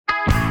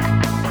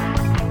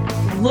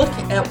look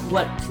at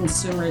what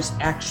consumers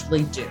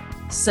actually do.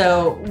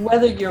 So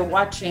whether you're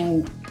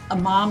watching a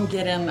mom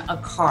get in a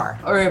car,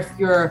 or if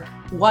you're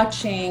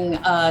watching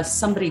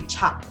somebody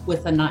chop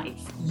with a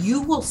knife,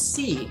 you will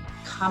see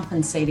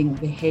compensating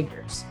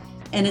behaviors.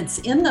 And it's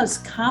in those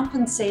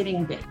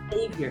compensating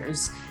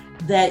behaviors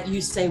that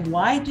you say,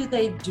 why do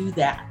they do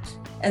that?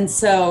 And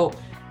so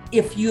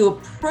if you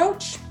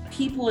approach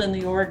people in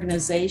the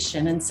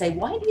organization and say,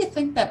 why do you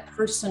think that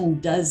person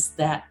does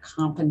that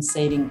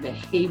compensating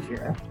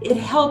behavior? It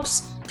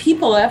helps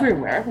people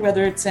everywhere,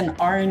 whether it's in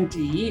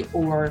R&D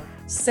or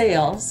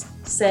sales,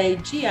 say,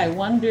 gee, I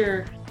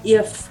wonder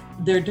if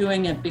they're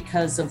doing it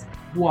because of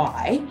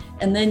why.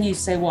 And then you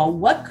say, well,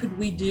 what could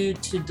we do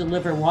to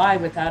deliver why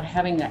without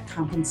having that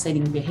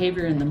compensating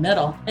behavior in the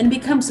middle? And it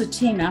becomes a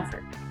team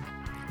effort.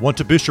 Want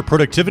to boost your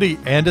productivity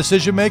and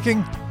decision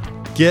making?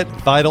 Get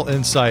vital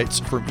insights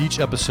from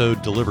each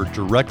episode delivered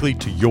directly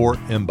to your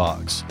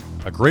inbox.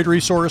 A great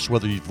resource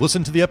whether you've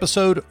listened to the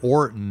episode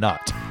or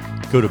not.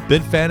 Go to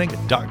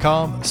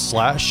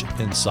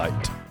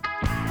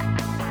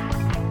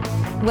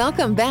benfanning.com/insight.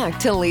 Welcome back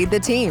to Lead the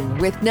Team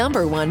with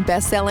 #1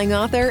 best-selling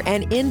author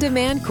and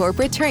in-demand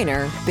corporate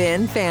trainer,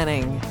 Ben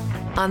Fanning.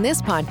 On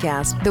this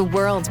podcast, the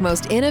world's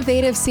most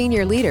innovative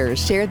senior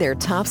leaders share their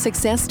top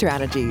success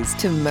strategies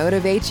to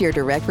motivate your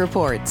direct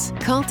reports,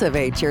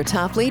 cultivate your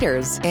top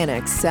leaders, and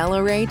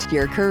accelerate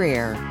your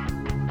career.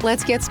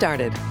 Let's get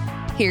started.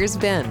 Here's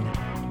Ben.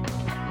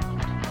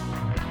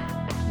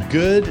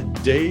 Good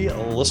day,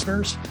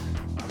 listeners.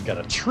 I've got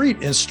a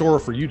treat in store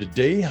for you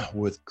today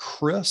with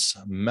Kris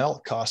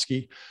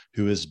Malkoski,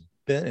 who has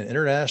been an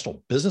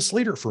international business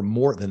leader for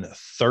more than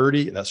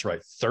 30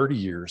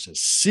 years as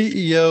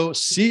CEO,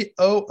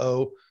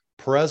 COO,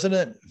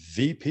 president,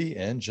 VP,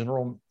 and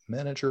general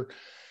manager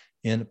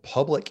in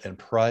public and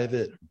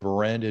private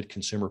branded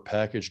consumer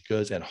packaged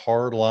goods and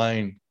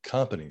hardline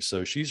companies.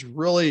 So she's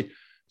really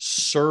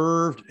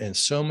served in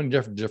so many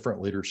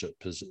different leadership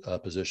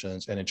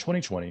positions. And in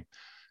 2020,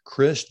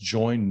 Kris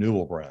joined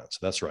Newell Brands.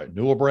 That's right.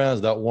 Newell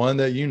Brands, that one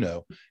that you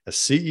know, as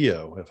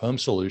CEO of Home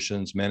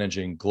Solutions,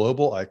 managing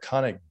global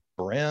iconic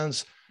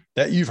brands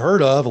that you've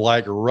heard of,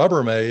 like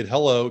Rubbermaid,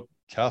 Hello,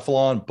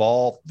 Calphalon,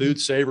 Ball, Food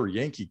Saver,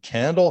 Yankee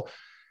Candle.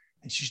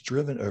 And she's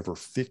driven over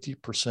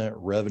 50%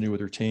 revenue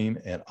with her team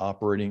and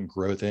operating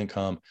growth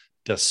income,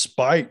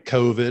 despite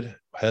COVID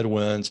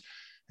headwinds,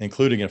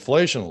 including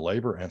inflation,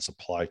 labor, and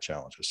supply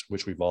challenges,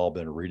 which we've all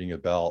been reading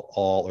about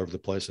all over the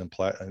place,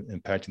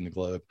 impacting the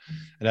globe.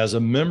 And as a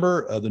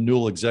member of the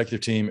Newell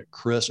executive team,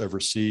 Kris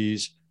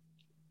oversees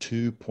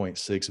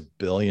 $2.6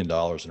 billion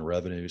in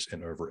revenues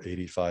and over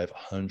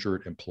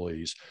 8,500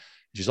 employees.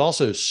 She's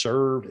also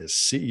served as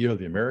CEO of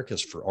the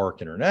Americas for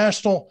ARC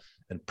International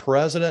and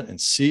president and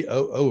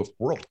COO of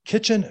World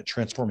Kitchen,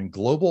 transforming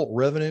global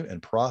revenue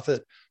and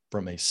profit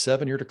from a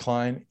 7-year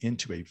decline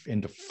into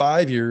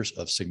 5 years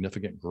of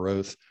significant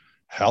growth.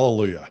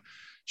 Hallelujah.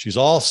 She's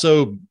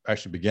also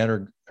actually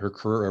began her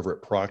career over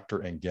at Procter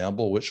 &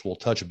 Gamble, which we'll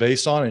touch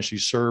base on. And she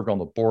served on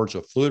the boards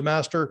of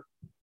Fluidmaster,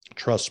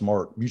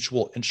 Trustmark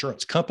Mutual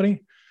Insurance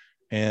Company,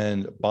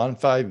 and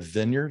Bonfide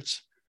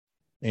Vineyards,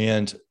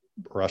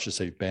 or I should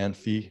say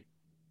Banfi.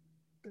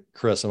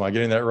 Kris, am I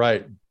getting that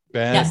right?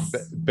 Yes.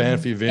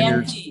 Banfi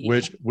Vineyards,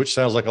 Banfi. which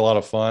sounds like a lot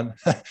of fun.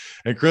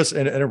 And Kris,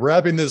 and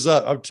wrapping this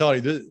up, I'm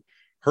telling you,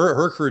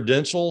 her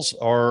credentials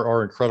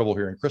are incredible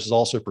here. And Kris has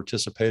also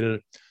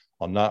participated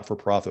on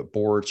not-for-profit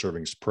boards,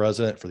 serving as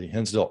president for the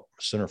Hinsdale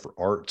Center for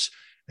Arts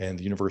and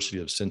the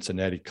University of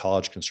Cincinnati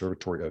College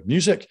Conservatory of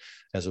Music,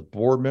 as a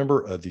board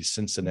member of the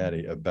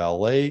Cincinnati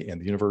Ballet and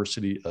the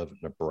University of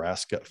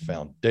Nebraska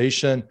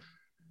Foundation.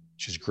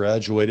 She's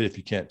graduated, if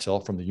you can't tell,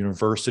 from the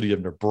University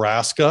of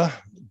Nebraska,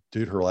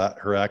 due to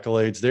her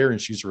accolades there,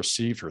 and she's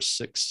received her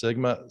Six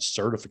Sigma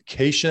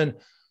certification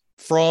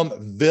from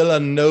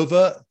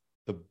Villanova,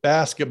 the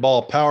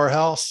basketball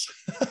powerhouse.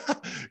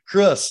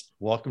 Kris,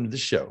 welcome to the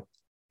show.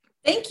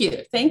 Thank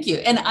you. Thank you.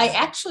 And I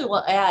actually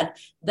will add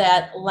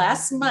that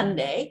last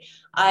Monday,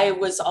 I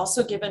was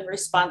also given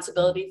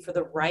responsibility for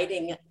the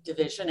writing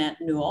division at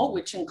Newell,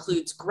 which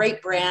includes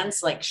great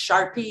brands like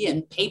Sharpie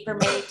and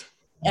Papermate.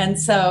 And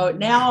so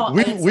now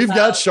we've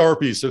got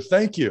Sharpie, so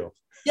thank you.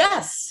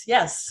 Yes.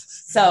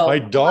 So my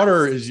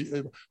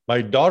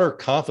daughter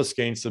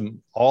confiscates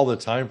them all the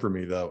time for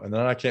me, though, and then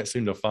I can't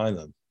seem to find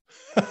them.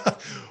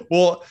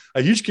 Well,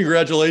 a huge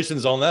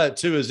congratulations on that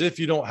too. As if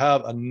you don't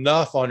have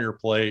enough on your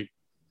plate,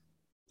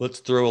 let's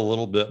throw a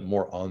little bit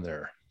more on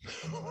there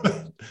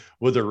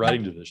with the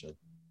writing division.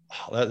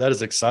 That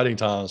is exciting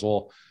times.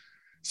 Well,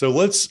 so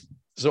all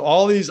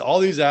these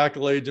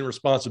accolades and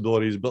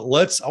responsibilities, but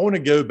I want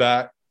to go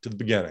back to the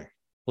beginning.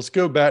 Let's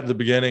go back to the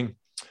beginning.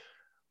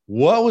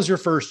 What was your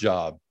first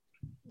job?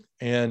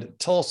 And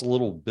tell us a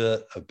little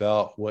bit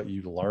about what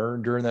you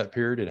learned during that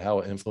period and how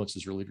it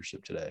influences your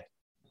leadership today.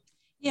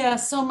 Yeah,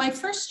 so my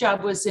first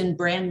job was in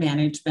brand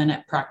management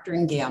at Procter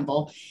and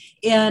Gamble.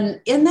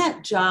 And in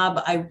that job,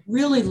 I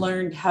really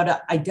learned how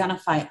to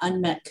identify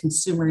unmet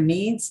consumer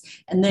needs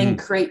and then Mm,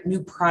 create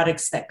new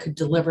products that could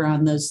deliver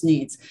on those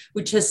needs,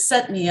 which has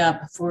set me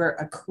up for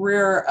a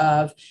career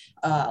of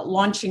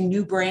launching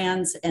new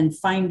brands and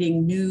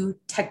finding new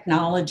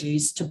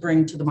technologies to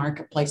bring to the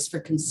marketplace for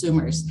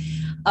consumers.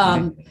 mhm.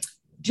 Um,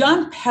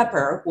 John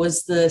Pepper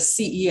was the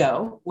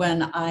CEO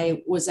when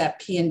I was at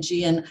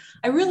P&G, and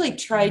I really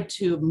tried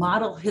to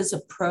model his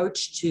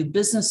approach to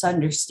business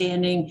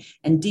understanding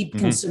and deep Mhm.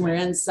 consumer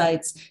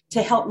insights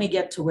to help me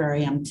get to where I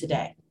am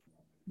today.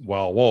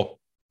 Wow.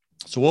 Well,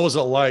 so what was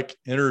it like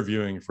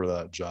interviewing for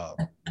that job?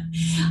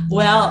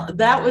 Well,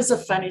 that was a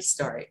funny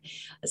story.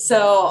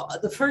 So,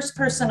 the first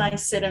person I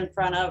sit in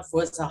front of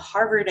was a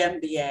Harvard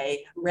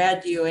MBA,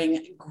 Rad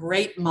Ewing,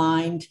 great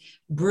mind,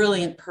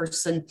 brilliant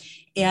person.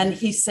 And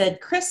he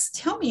said, Kris,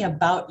 tell me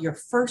about your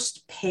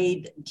first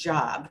paid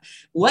job,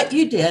 what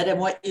you did and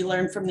what you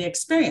learned from the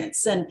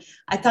experience. And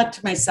I thought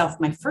to myself,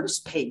 my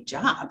first paid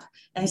job.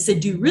 And I said,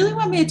 do you really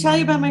want me to tell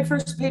you about my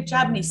first paid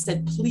job? And he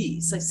said,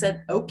 please. I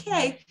said,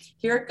 okay,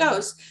 here it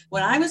goes.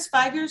 When I was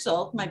 5 years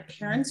old, my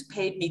parents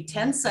paid me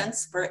 10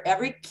 cents for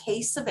every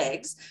case of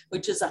eggs,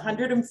 which is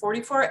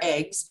 144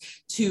 eggs,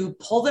 to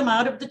pull them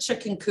out of the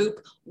chicken coop,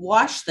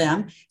 wash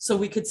them so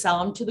we could sell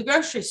them to the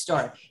grocery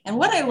store. And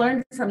what I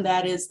learned from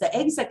that is the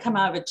eggs that come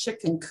out of a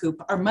chicken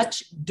coop are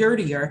much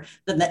dirtier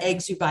than the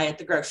eggs you buy at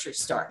the grocery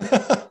store.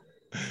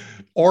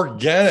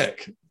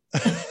 Organic.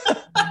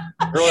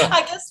 Really?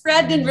 I guess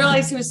Brad didn't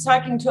realize he was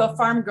talking to a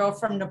farm girl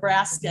from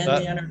Nebraska in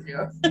the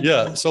interview.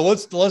 Yeah. So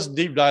let's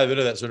deep dive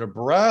into that. So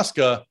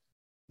Nebraska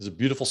is a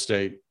beautiful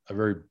state, a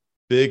very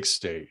big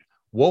state.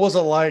 What was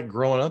it like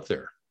growing up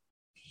there?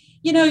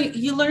 You know,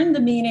 you learn the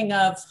meaning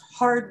of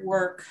hard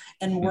work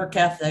and work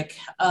ethic.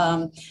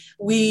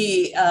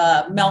 We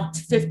milked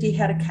 50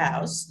 head of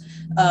cows,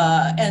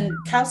 and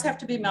cows have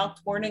to be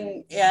milked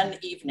morning and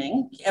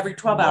evening every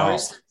 12 Wow.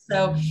 hours.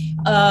 So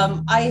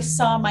I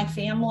saw my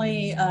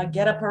family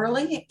get up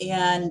early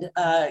and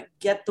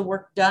get the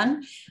work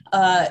done.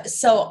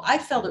 So I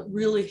felt it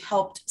really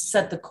helped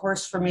set the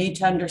course for me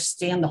to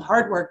understand the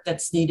hard work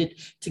that's needed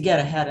to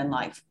get ahead in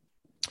life.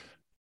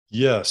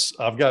 Yes,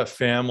 I've got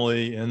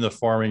family in the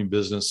farming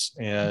business,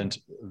 and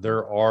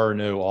there are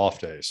no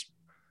off days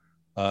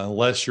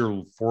unless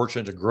you're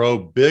fortunate to grow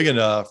big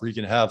enough where you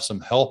can have some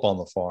help on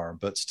the farm.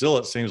 But still,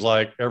 it seems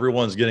like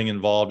everyone's getting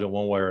involved in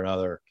one way or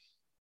another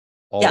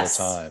all the Yes.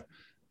 time.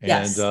 And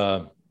Yes.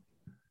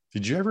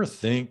 did you ever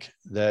think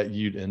that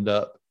you'd end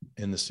up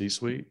in the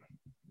C-suite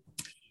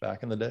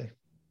back in the day?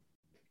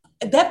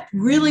 That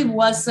really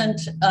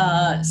wasn't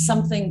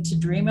something to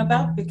dream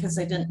about because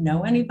I didn't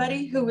know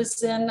anybody who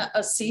was in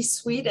a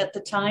C-suite at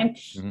the time.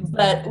 Mhm.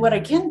 But what I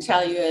can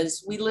tell you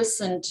is we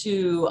listened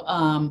to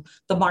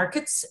the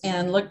markets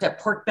and looked at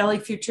pork belly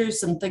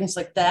futures and things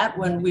like that.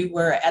 When we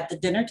were at the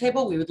dinner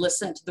table, we would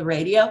listen to the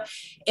radio.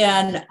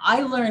 And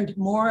I learned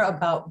more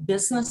about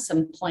business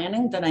and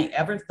planning than I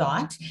ever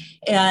thought.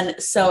 And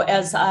so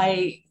as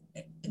I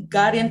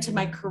got into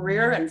my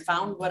career and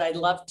found what I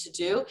love to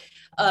do,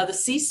 the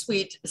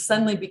C-suite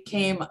suddenly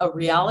became a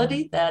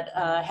reality that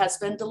has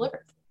been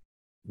delivered.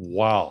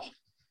 Wow.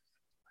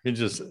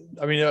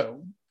 I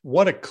mean,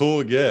 what a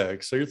cool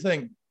gig. So you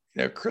think,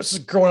 Kris is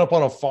growing up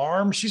on a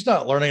farm. She's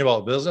not learning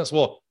about business.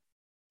 Well,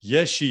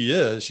 yes, she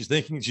is.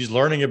 She's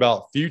learning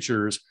about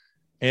futures.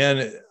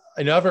 And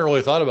I haven't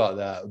really thought about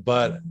that,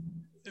 but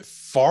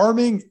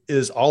farming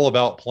is all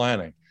about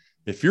planning.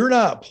 If you're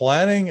not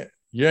planning,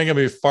 you ain't gonna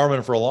be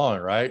farming for long,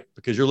 right?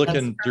 Because you're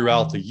looking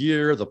throughout the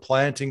year, the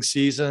planting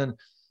season,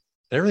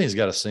 everything's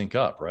got to sync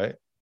up, right?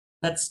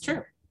 That's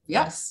true.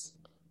 Yes.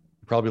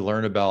 You probably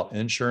learn about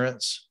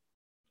insurance.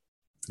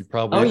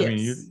 Oh, I mean,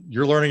 yes.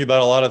 you're learning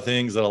about a lot of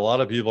things that a lot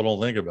of people don't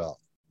think about,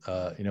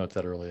 at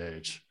that early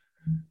age.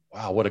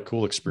 Wow, what a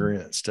cool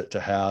experience to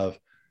have.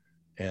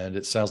 And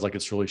it sounds like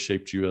it's really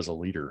shaped you as a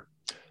leader.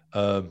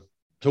 So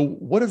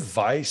what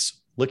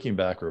advice, looking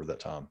back over that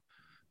time,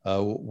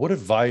 what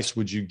advice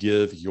would you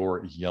give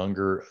your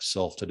younger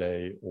self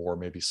today, or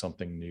maybe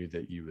something new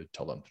that you would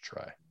tell them to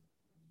try?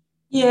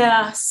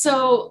 Yeah,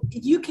 so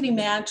you can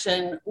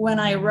imagine when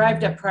I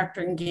arrived at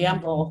Procter and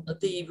Gamble,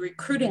 the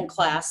recruiting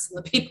class and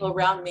the people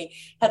around me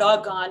had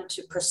all gone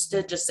to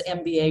prestigious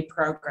MBA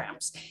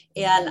programs,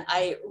 and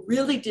I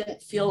really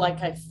didn't feel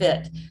like I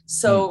fit.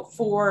 So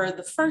for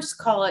the first,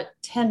 call it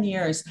 10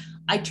 years,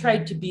 I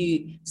tried to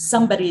be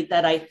somebody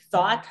that I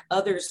thought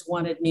others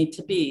wanted me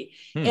to be.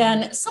 Hmm.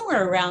 And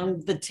somewhere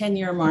around the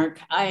 10-year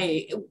mark,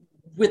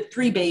 with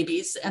 3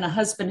 babies and a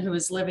husband who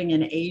was living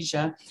in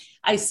Asia,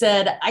 I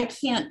said, I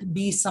can't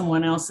be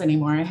someone else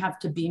anymore. I have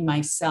to be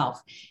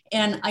myself.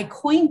 And I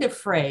coined a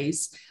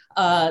phrase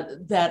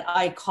that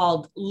I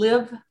called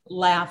live,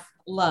 laugh,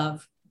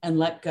 love, and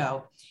let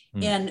go.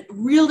 and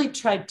really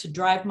tried to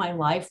drive my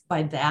life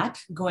by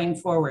that going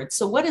forward.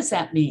 So what does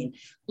that mean?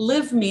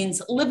 Live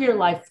means live your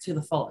life to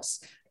the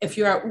fullest. If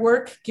you're at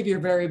work, give your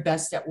very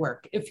best at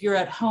work. If you're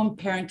at home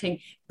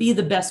parenting, be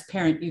the best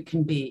parent you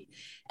can be.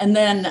 And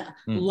then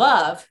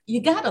love,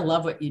 you got to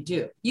love what you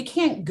do. You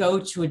can't go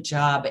to a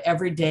job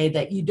every day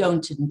that you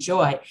don't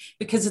enjoy,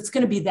 because it's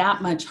going to be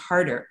that much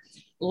harder.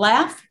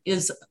 Laugh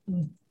is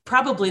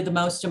probably the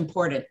most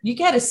important. You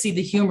got to see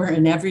the humor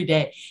in every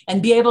day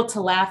and be able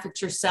to laugh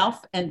at yourself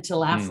and to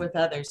laugh with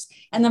others.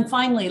 And then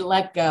finally,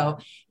 let go.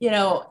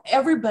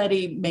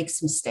 Everybody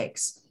makes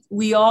mistakes.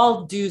 We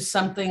all do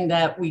something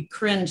that we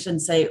cringe and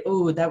say,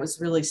 oh, that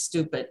was really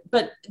stupid.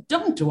 But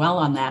don't dwell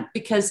on that,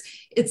 because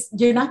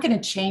you're not going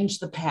to change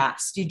the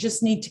past. You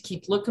just need to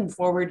keep looking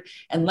forward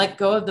and let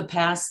go of the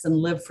past and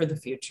live for the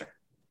future.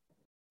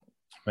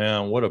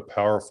 Man, what a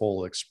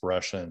powerful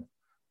expression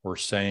or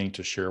saying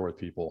to share with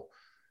people.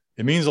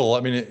 It means a lot.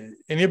 I mean,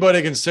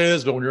 anybody can say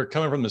this, but when you're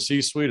coming from the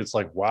C-suite, it's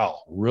like,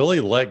 wow, really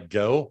let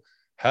go?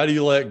 How do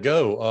you let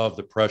go of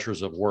the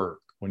pressures of work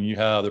when you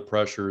have the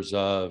pressures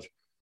of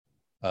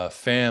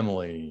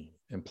family,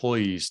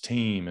 employees,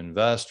 team,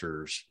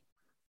 investors?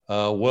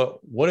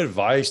 What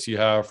advice do you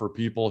have for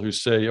people who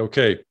say,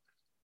 okay,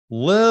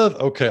 live,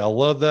 okay, I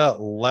love that,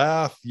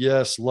 laugh,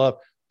 yes, love,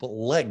 but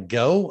let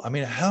go? I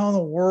mean, how in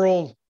the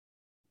world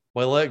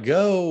do I let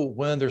go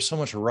when there's so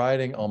much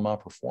riding on my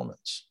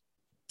performance?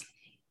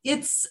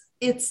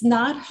 It's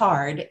not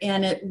hard,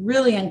 and it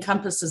really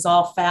encompasses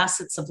all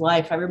facets of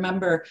life. I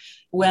remember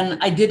when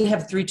I did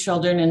have 3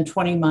 children in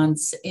 20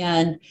 months,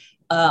 and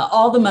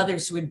all the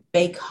mothers would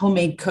bake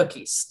homemade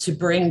cookies to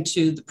bring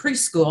to the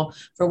preschool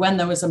for when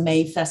there was a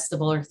May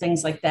festival or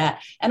things like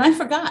that. And I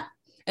forgot.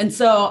 And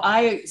so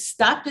I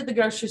stopped at the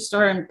grocery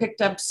store and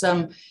picked up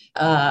some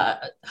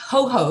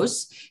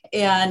ho-hos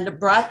and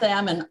brought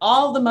them. And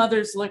all the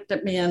mothers looked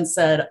at me and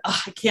said,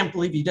 oh, I can't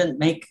believe you didn't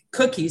make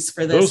cookies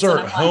for this. Those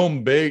aren't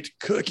home-baked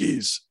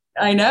cookies.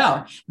 I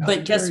know.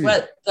 But guess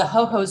what? The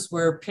ho-hos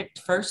were picked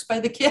first by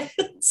the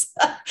kids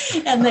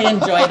and they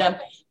enjoyed them.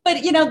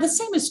 But, the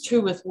same is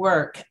true with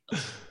work.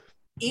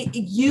 We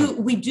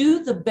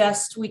do the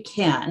best we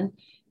can.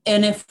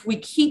 And if we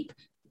keep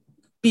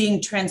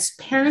being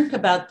transparent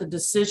about the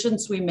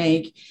decisions we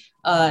make,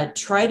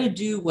 try to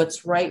do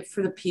what's right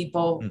for the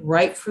people,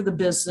 right for the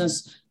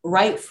business,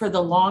 right for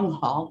the long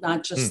haul,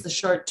 not just the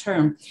short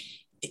term,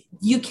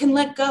 you can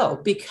let go,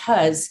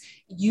 because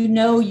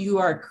you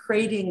are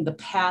creating the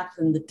path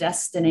and the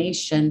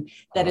destination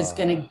that is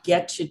going to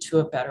get you to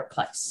a better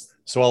place.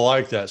 So I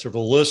like that. So for the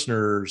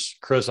listeners,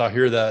 Kris, I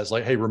hear that it's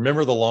like, hey,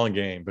 remember the long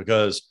game,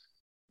 because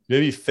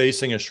maybe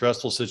facing a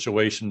stressful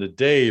situation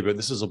today, but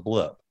this is a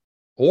blip.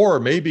 Or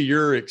maybe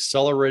you're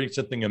accelerating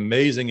something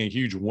amazing, a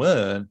huge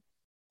win,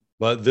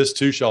 but this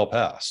too shall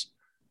pass.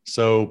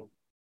 So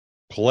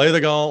play the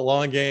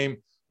long game.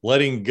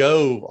 Letting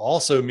go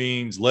also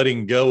means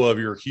letting go of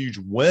your huge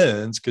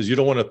wins, because you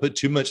don't want to put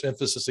too much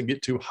emphasis and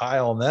get too high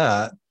on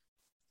that,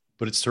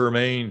 but it's to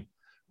remain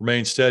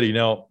steady.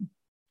 Now,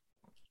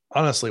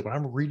 honestly, when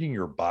I'm reading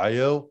your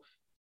bio,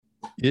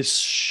 it's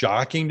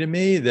shocking to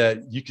me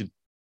that you could,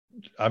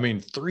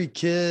 3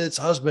 kids,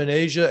 husband in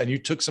Asia, and you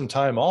took some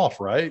time off,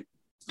 right?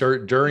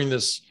 During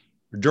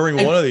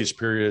one of these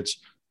periods.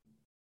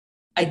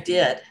 I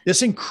did.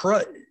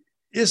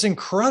 It's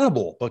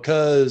incredible,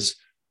 because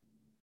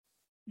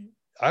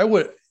I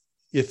would,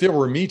 if it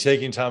were me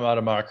taking time out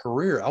of my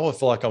career, I would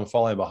feel like I'm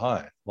falling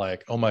behind.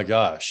 Like, oh my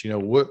gosh,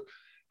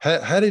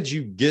 how did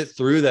you get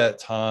through that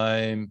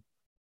time?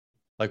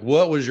 Like,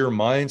 what was your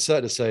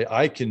mindset to say,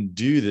 I can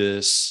do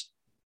this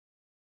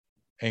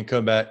and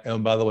come back?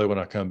 And by the way, when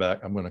I come back,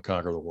 I'm going to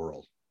conquer the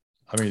world.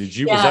 Was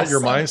that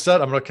your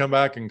mindset? I'm going to come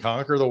back and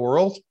conquer the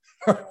world?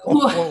 What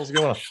was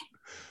going on?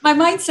 My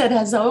mindset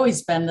has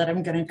always been that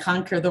I'm going to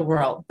conquer the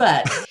world.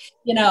 But,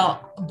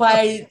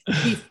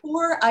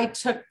 before I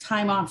took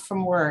time off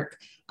from work,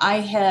 I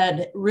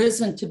had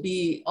risen to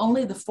be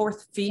only the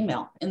 4th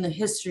female in the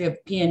history of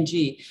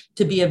P&G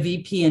to be a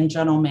VP and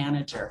general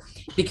manager,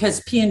 because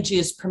P&G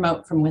is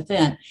promote from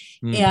within.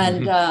 Mm-hmm.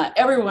 And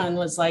everyone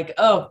was like,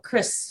 oh,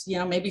 Kris,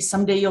 maybe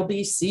someday you'll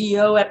be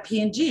CEO at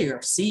P&G or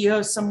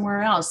CEO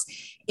somewhere else.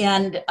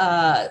 And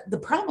the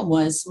problem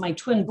was my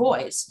twin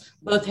boys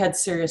both had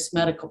serious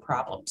medical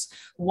problems.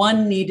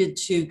 One needed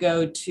to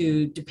go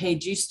to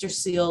DuPage Easter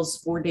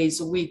seals 4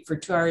 days a week for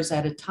 2 hours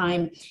at a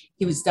time.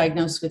 He was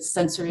diagnosed with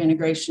sensory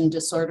integration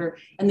disorder.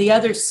 And the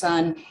other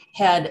son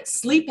had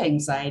sleep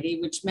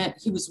anxiety, which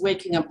meant he was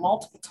waking up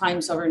multiple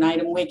times overnight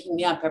and waking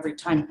me up every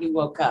time he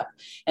woke up.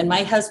 And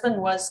my husband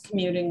was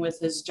commuting with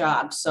his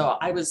job, so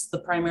I was the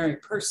primary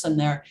person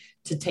there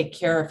to take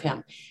care of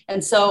him.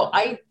 And so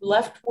I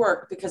left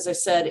work because I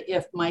said,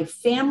 if my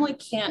family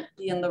can't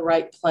be in the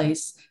right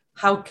place,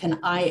 how can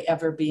I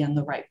ever be in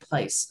the right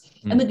place?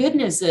 And the good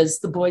news is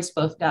the boys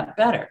both got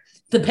better.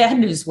 The bad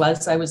news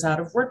was I was out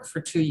of work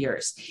for 2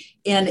 years.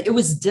 And it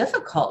was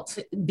difficult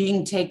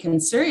being taken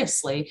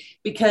seriously,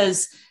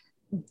 because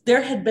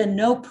there had been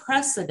no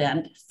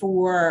precedent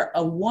for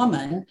a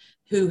woman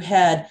who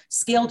had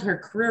scaled her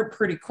career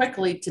pretty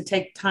quickly to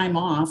take time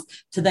off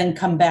to then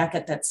come back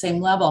at that same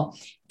level.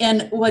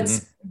 And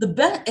what's the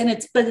best,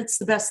 it's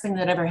the best thing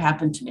that ever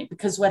happened to me,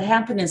 because what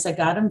happened is I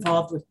got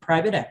involved with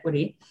private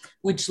equity,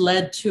 which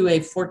led to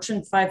a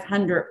Fortune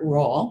 500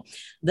 role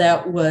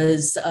that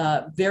was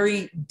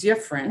very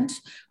different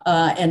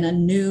and a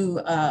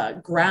new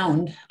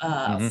ground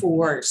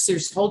for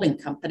Sears Holding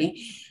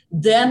Company.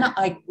 Then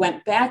I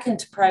went back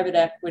into private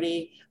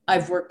equity.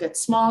 I've worked at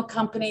small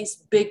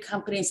companies, big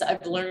companies.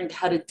 I've learned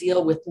how to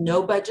deal with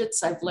no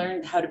budgets. I've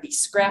learned how to be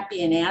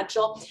scrappy and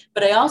agile,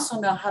 but I also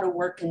know how to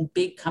work in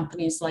big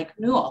companies like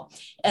Newell.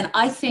 And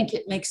I think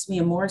it makes me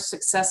a more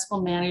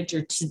successful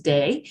manager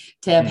today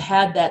to have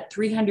had that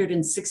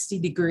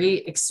 360-degree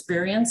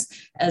experience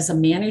as a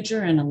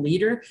manager and a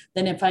leader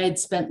than if I had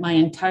spent my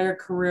entire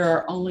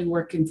career only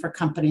working for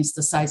companies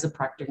the size of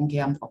Procter &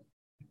 Gamble.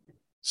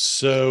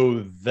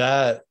 So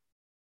that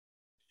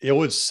I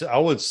would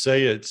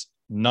say it's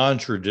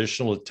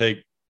non-traditional to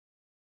take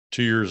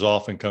 2 years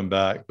off and come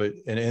back, but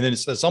and then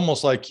it's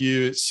almost like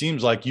it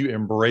seems like you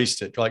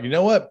embraced it. You're like, you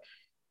know what?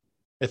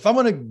 If I'm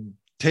going to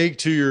take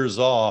 2 years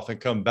off and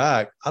come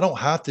back, I don't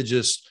have to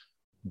just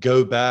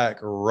go back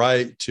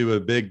right to a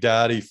big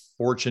daddy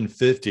Fortune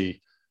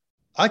 50.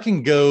 I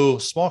can go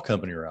small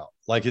company route.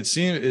 Like it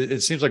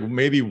seems like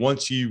maybe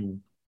once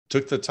you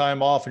took the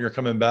time off and you're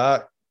coming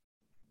back,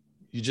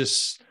 you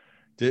just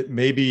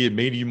maybe it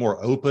made you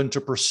more open to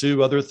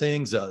pursue other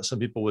things. Some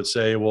people would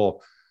say,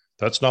 well,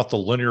 that's not the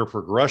linear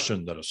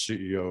progression that a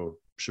CEO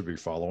should be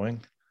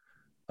following.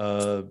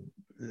 I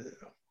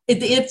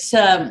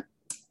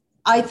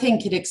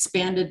think it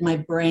expanded my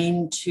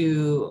brain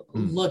to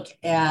look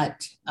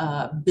at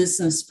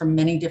business from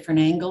many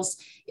different angles.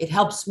 It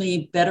helps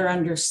me better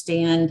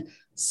understand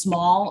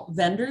small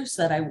vendors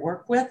that I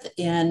work with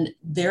and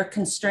their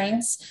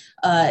constraints.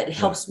 It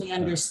helps me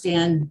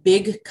understand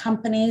big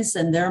companies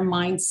and their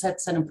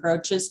mindsets and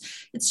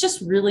approaches. It's just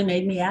really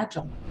made me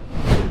agile.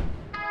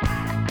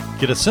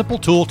 Get a simple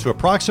tool to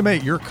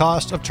approximate your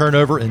cost of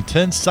turnover in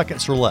 10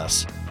 seconds or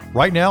less.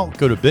 Right now,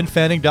 go to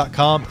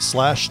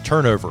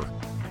benfanning.com/turnover.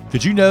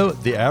 Did you know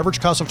the average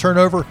cost of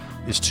turnover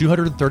is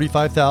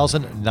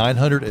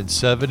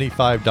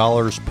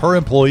 $235,975 per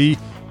employee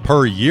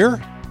per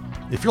year?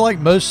 If you're like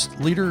most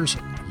leaders,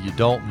 you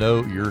don't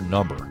know your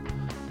number.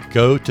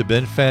 Go to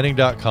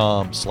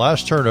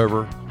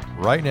benfanning.com/turnover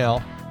right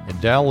now and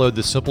download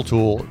this simple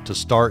tool to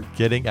start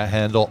getting a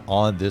handle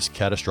on this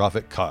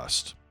catastrophic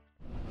cost.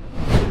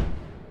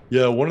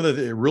 Yeah,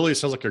 it really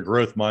sounds like a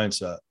growth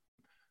mindset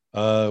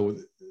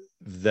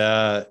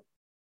that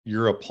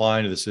you're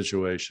applying to the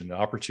situation, an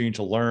opportunity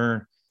to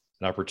learn,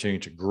 an opportunity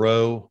to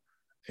grow.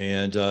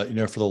 And,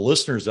 for the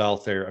listeners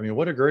out there, I mean,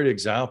 what a great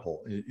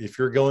example. If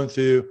you're going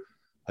through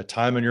a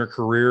time in your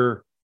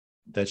career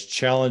that's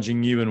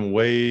challenging you in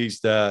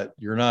ways that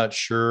you're not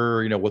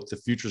sure, what the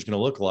future is going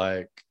to look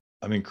like.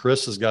 I mean,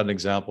 Kris has got an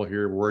example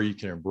here where you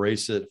can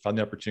embrace it, find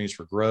the opportunities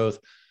for growth.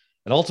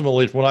 And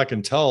ultimately, from what I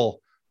can tell,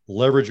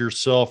 leverage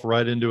yourself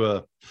right into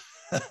a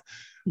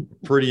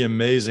pretty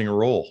amazing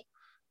role.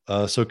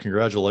 So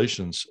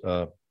congratulations.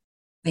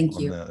 Thank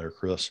you. On that there,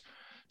 Kris.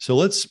 So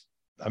what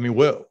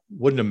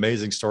an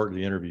amazing start to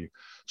the interview.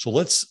 So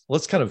let's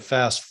kind of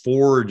fast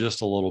forward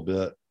just a little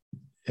bit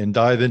and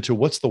dive into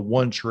what's the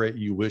one trait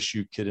you wish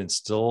you could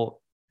instill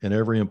in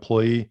every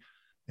employee,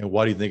 and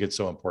why do you think it's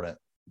so important?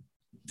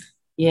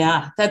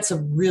 Yeah, that's a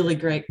really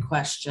great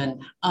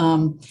question.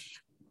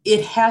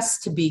 It has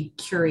to be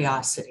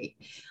curiosity.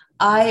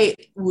 I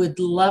would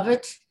love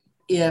it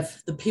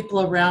if the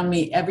people around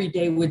me every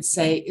day would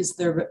say, is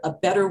there a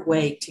better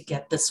way to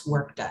get this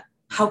work done?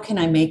 How can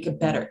I make it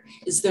better?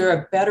 Is there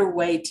a better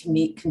way to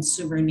meet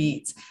consumer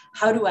needs?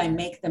 How do I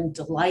make them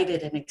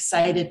delighted and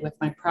excited with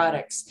my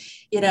products?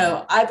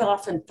 I've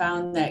often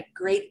found that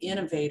great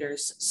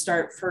innovators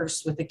start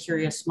first with a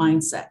curious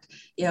mindset.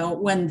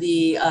 When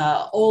the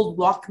old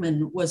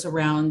Walkman was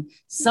around,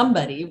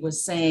 somebody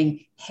was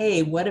saying,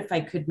 hey, what if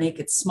I could make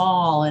it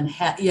small and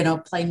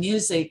play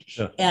music?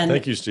 Yeah. And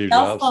thank you, Steve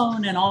cell Jobs.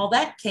 phone and all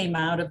that came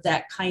out of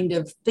that kind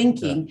of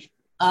thinking.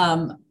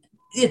 Yeah.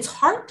 It's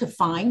hard to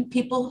find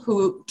people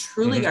who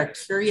truly are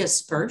curious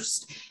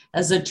first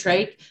as a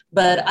trait,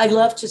 but I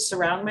love to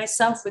surround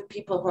myself with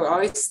people who are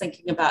always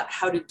thinking about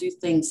how to do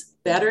things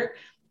better,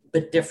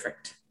 but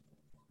different.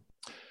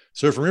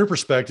 So from your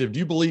perspective, do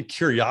you believe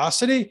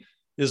curiosity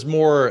is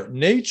more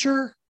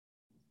nature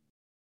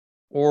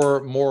or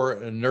more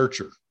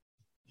nurture?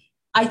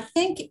 I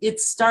think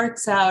it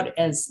starts out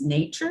as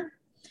nature,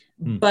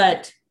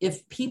 but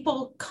if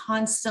people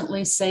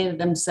constantly say to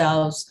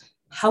themselves,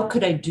 how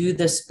could I do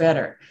this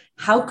better?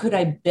 How could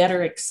I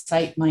better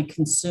excite my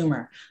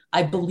consumer?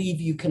 I believe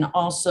you can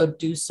also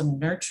do some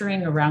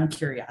nurturing around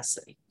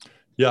curiosity.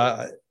 Yeah,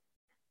 I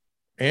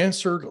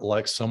answered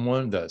like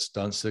someone that's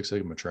done Six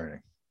Sigma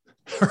training,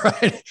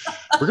 right?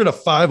 We're going to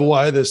 5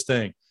 why this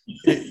thing.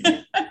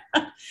 I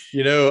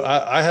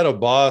had a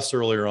boss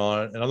earlier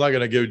on, and I'm not going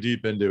to go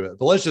deep into it,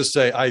 but let's just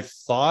say I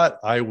thought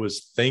I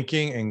was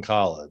thinking in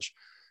college,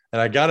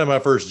 and I got in my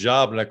first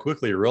job, and I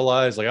quickly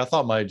realized, I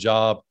thought my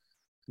job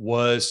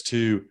was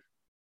to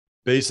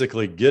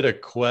basically get a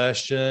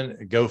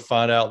question, go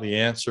find out the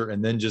answer,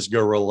 and then just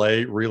go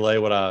relay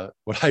what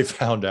I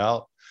found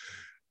out.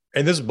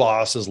 And this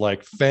boss is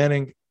like,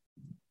 Fanning,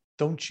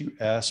 don't you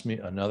ask me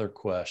another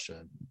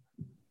question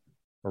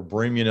or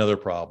bring me another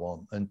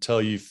problem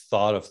until you've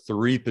thought of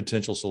 3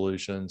 potential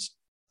solutions.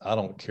 I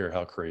don't care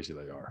how crazy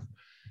they are.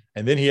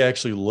 And then he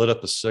actually lit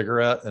up a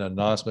cigarette in a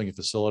non-smoking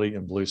facility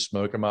and blew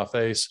smoke in my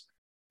face.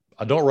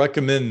 I don't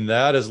recommend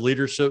that as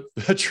leadership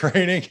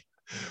training,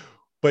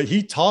 but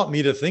he taught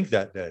me to think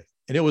that day.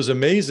 And it was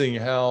amazing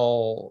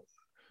how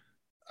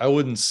I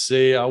wouldn't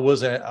say I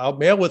wasn't, I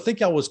would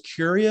think I was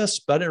curious,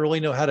 but I didn't really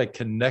know how to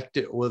connect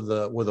it with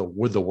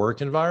the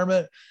work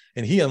environment.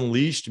 And he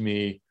unleashed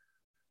me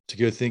to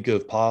go think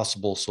of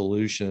possible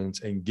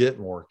solutions and get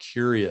more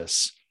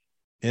curious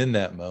in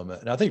that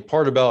moment. And I think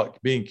part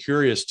about being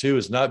curious too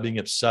is not being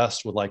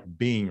obsessed with like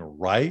being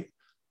right,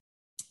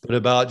 but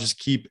about just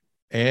keep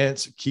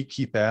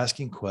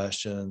asking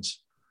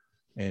questions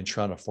and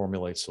trying to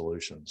formulate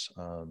solutions.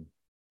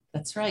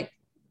 That's right.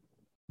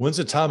 When's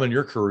the time in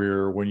your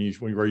career where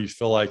you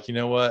feel like, you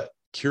know what,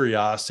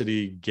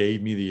 curiosity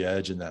gave me the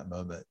edge in that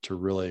moment to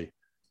really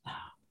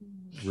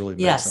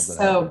make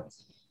something happen?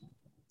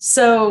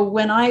 So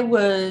when I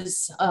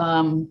was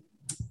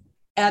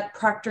at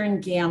Procter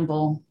 &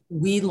 Gamble,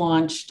 we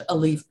launched a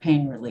leaf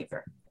pain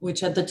reliever,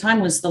 which at the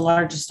time was the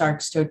largest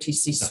ARCS to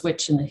OTC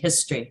switch in the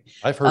history.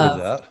 I've heard of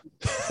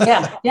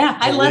that. Yeah.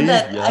 I led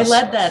that. Yes. I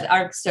led that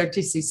ARCS to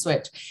OTC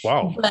switch.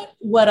 Wow. But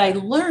what I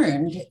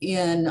learned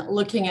in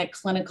looking at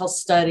clinical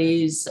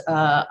studies,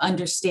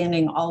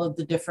 understanding all of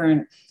the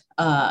different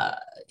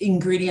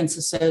ingredients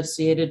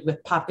associated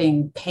with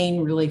popping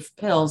pain relief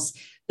pills,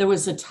 there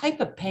was a type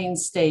of pain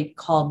state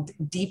called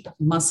deep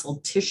muscle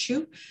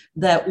tissue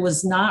that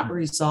was not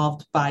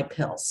resolved by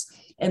pills.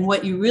 And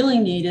what you really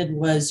needed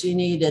was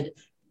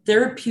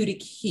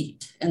therapeutic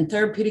heat. And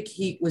therapeutic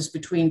heat was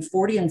between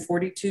 40 and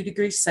 42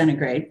 degrees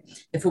centigrade.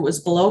 If it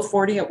was below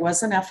 40, it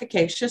wasn't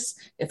efficacious.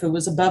 If it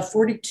was above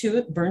 42,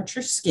 it burnt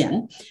your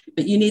skin.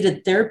 But you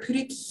needed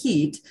therapeutic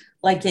heat,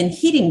 like in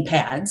heating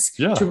pads,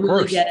 to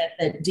really get at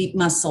that deep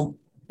muscle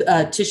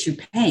tissue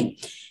pain.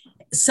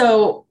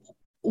 So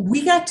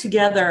we got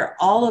together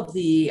all of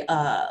the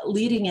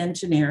leading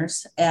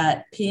engineers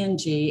at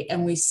P&G,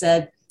 and we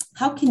said,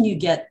 how can you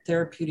get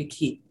therapeutic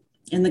heat?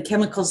 And the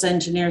chemicals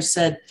engineer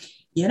said,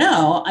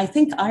 I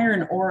think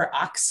iron ore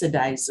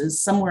oxidizes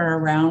somewhere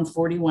around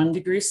 41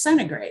 degrees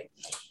centigrade.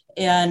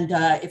 And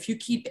if you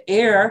keep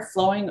air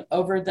flowing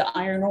over the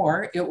iron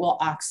ore, it will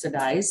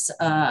oxidize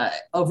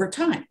over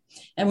time.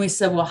 And we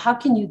said, well, how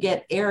can you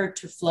get air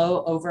to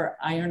flow over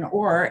iron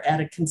ore at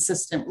a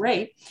consistent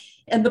rate?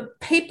 And the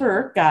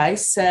paper guy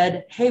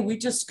said, hey, we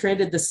just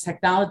created this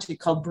technology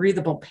called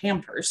breathable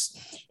Pampers.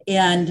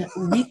 And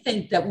we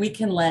think that we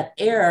can let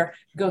air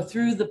go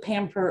through the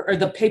pamper or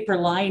the paper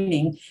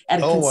lining at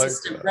a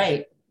consistent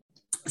rate.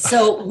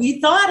 So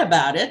we thought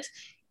about it.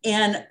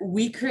 And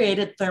we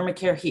created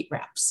Thermacare heat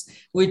wraps,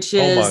 which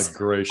is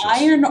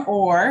iron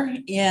ore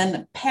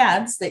in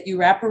pads that you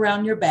wrap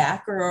around your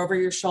back or over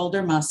your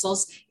shoulder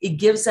muscles. It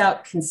gives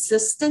out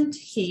consistent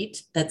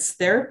heat that's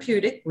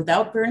therapeutic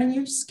without burning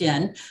your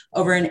skin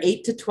over an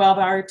 8 to 12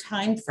 hour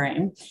time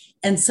frame.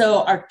 And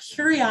so our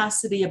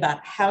curiosity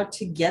about how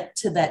to get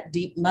to that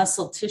deep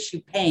muscle tissue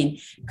pain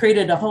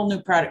created a whole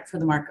new product for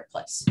the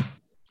marketplace.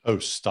 Oh,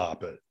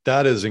 stop it.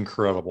 That is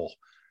incredible.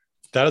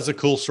 That is a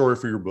cool story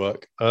for your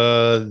book.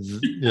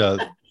 Yeah.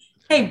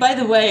 Hey, by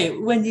the way,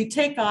 when you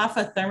take off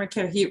a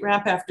Thermacare heat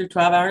wrap after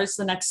 12 hours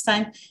the next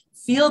time,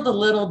 feel the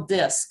little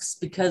discs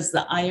because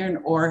the iron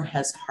ore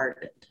has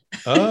hardened.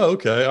 Oh,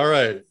 okay. All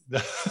right.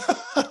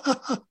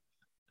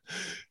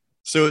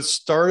 So it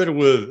started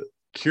with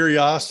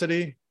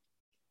curiosity,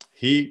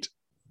 heat,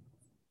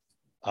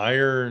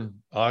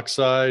 iron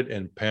oxide,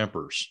 and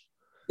Pampers.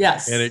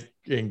 Yes. And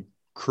it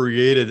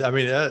created,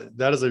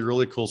 that is a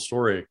really cool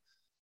story.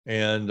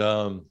 And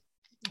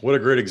what a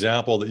great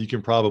example that you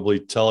can probably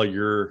tell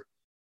your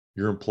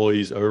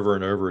employees over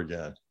and over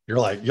again. You're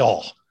like,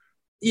 y'all.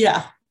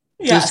 Yeah.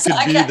 This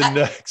could be the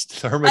next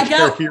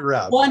Thermacare heat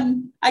wrap.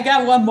 I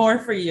got one more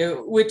for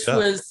you, which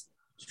was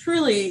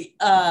truly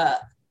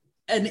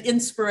an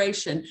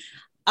inspiration.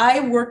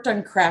 I worked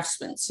on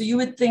Craftsman. So you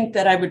would think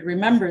that I would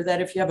remember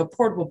that if you have a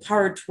portable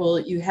power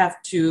tool, you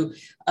have to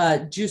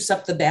juice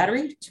up the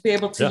battery to be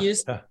able to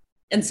use it.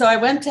 And so I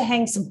went to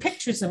hang some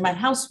pictures in my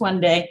house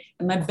one day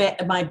and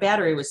my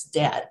battery was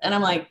dead. And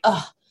I'm like,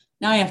 oh,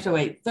 now I have to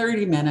wait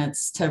 30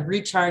 minutes to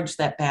recharge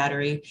that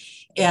battery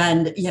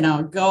and,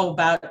 go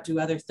about, do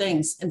other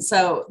things. And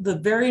so the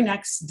very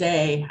next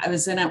day I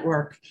was in at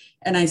work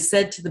and I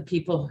said to the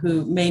people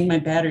who made my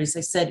batteries,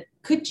 I said,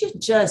 could you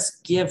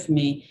just give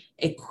me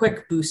a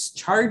quick boost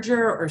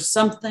charger or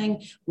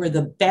something where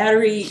the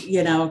battery,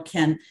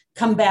 can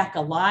come back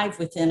alive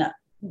within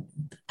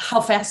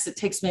how fast it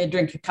takes me to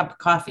drink a cup of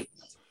coffee.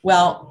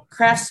 Well,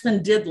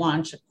 Craftsman did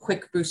launch a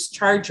quick boost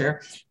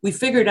charger. We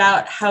figured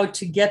out how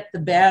to get the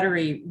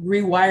battery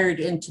rewired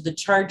into the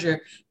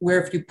charger,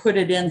 where if you put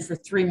it in for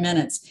 3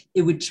 minutes,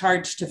 it would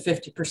charge to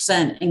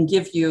 50% and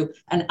give you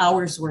an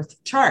hour's worth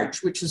of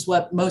charge, which is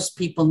what most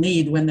people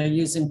need when they're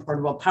using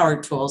portable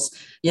power tools,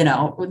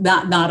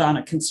 not on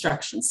a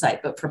construction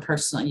site, but for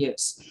personal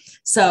use.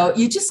 So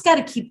you just got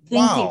to keep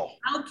thinking, Wow.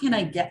 How can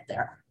I get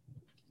there?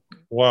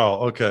 Wow.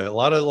 Okay. A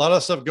lot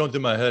of stuff going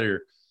through my head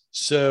here.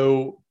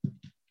 So,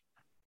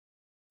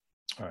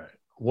 all right.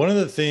 One of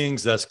the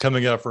things that's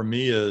coming up for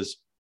me is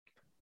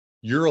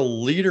you're a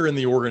leader in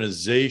the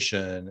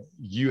organization.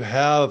 You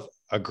have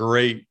a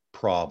great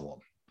problem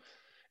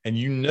and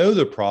you know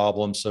the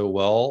problem so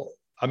well.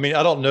 I mean,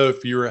 I don't know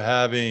if you're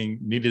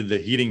needed the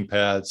heating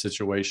pad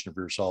situation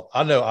for yourself.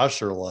 I know I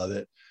sure love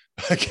it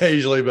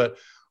occasionally, but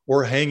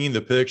we're hanging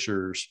the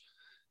pictures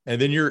and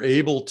then you're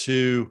able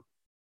to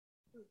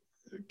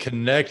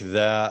connect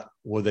that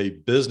with a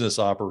business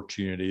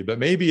opportunity, but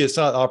maybe it's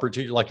not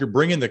opportunity. Like you're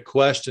bringing the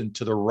question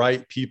to the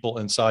right people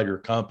inside your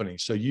company.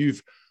 So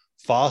you've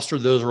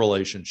fostered those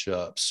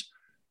relationships.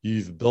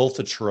 You've built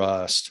a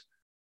trust.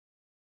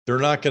 They're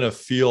not going to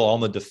feel on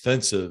the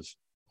defensive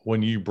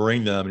when you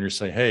bring them and you're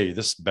saying, hey,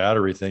 this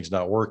battery thing's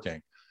not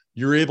working.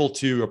 You're able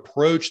to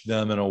approach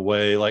them in a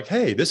way like,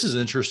 hey, this is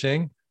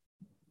interesting.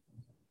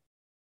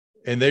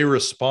 And they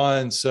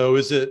respond. So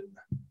is it,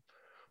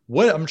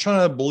 what I'm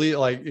trying to believe,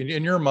 like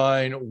in your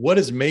mind, what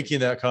is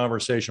making that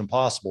conversation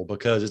possible?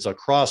 Because it's a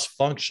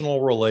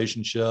cross-functional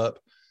relationship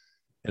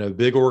in a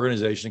big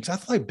organization. Because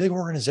I feel like big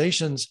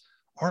organizations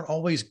aren't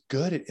always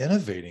good at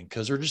innovating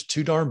because they're just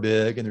too darn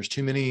big and there's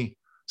too many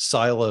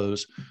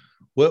silos.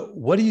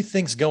 What do you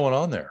think's going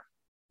on there?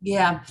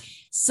 Yeah.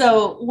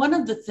 So one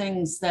of the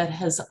things that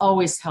has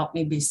always helped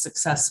me be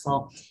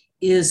successful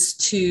is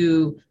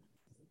to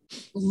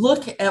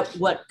look at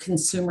what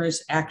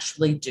consumers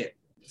actually do.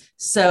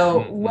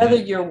 So whether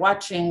you're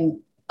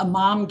watching a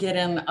mom get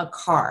in a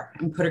car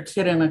and put her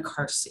kid in a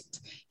car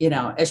seat,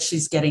 as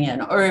she's getting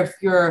in, or if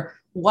you're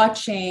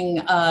watching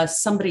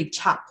somebody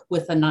chop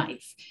with a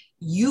knife,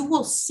 you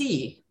will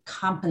see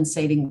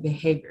compensating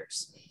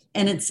behaviors.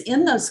 And it's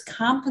in those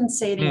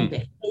compensating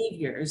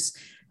behaviors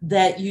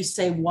that you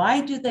say,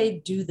 why do they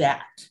do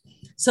that?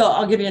 So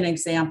I'll give you an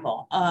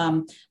example.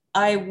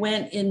 I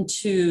went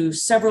into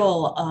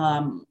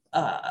several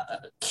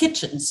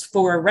kitchens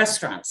for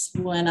restaurants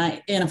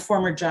in a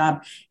former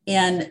job,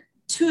 and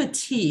to a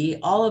T,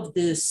 all of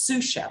the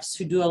sous chefs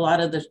who do a lot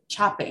of the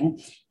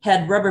chopping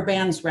had rubber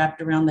bands wrapped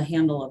around the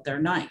handle of their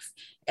knife.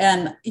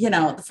 And,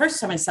 the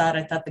first time I saw it,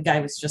 I thought the guy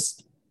was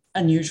just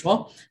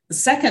unusual. The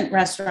second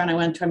restaurant I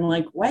went to, I'm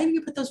like, why do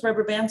you put those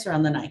rubber bands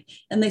around the knife?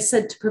 And they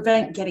said to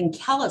prevent getting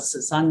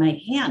calluses on my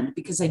hand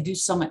because I do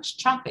so much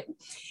chopping.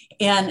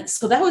 And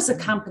so that was a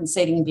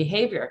compensating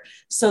behavior.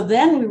 So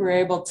then we were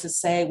able to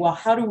say, well,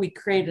 how do we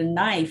create a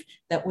knife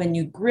that when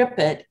you grip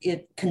it,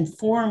 it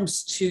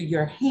conforms to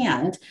your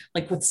hand,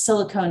 like with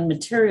silicone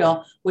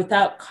material,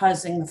 without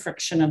causing the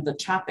friction of the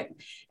chopping?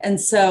 And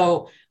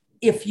so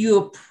if you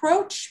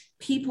approach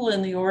people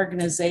in the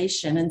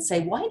organization and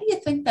say, why do you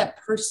think that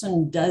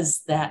person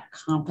does that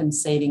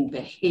compensating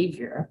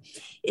behavior?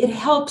 It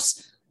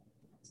helps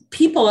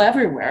people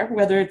everywhere,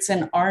 whether it's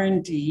in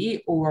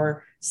R&D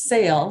or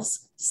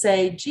sales,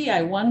 say, gee,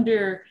 I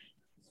wonder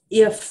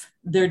if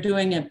they're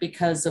doing it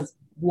because of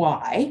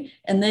why.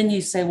 And then you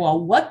say, well,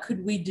 what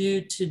could we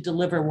do to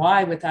deliver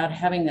why without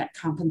having that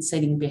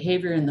compensating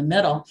behavior in the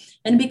middle?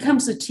 And it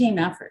becomes a team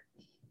effort.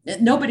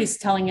 Nobody's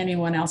telling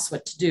anyone else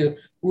what to do.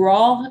 We're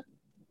all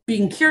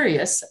being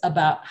curious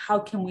about how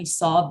can we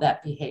solve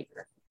that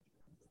behavior.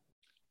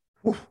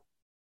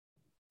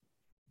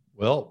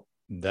 Well,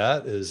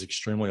 that is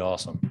extremely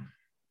awesome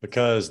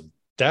because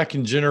that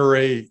can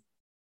generate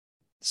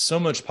so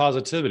much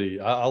positivity.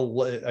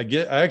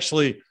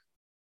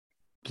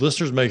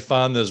 Listeners may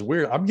find this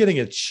weird. I'm getting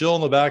a chill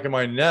in the back of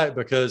my neck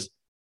because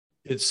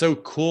it's so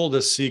cool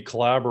to see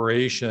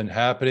collaboration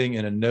happening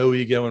in a no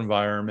ego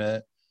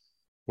environment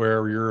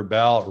where you're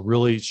about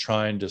really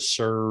trying to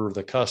serve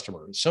the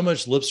customer. So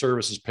much lip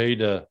service is paid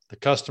to the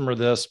customer,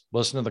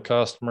 listen to the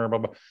customer, blah,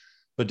 blah.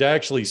 But to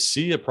actually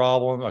see a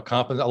problem,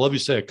 I love you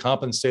say a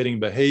compensating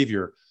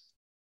behavior.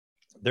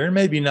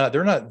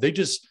 They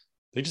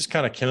just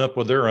kind of came up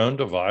with their own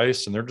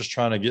device and they're just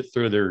trying to get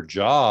through their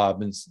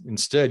job. And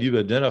instead you've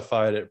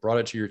identified it, brought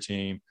it to your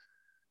team,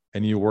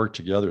 and you work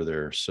together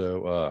there.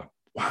 So,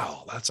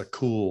 wow, that's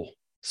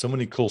so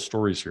many cool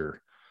stories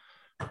here.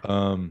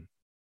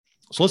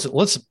 So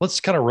let's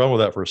kind of run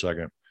with that for a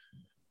second.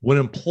 When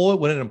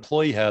an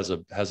employee has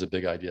a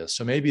big idea,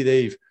 so maybe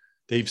they've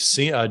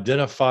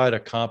identified a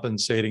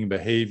compensating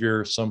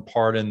behavior, some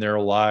part in their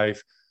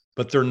life,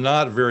 but they're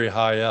not very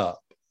high up.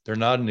 They're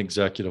not an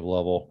executive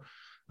level.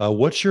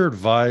 What's your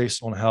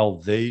advice on how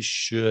they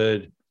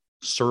should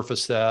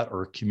surface that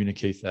or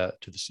communicate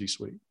that to the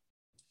C-suite?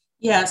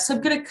 Yeah, so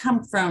I'm going to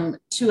come from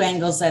two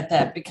angles at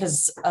that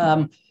because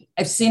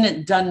I've seen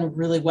it done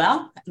really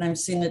well and I've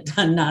seen it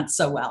done not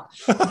so well.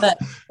 But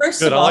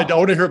first of all, I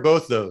want to hear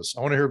both those.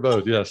 I want to hear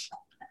both. Yes.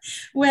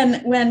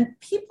 When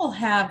people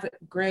have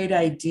great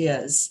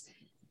ideas,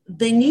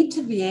 they need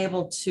to be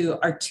able to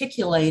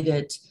articulate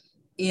it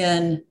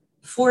in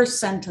 4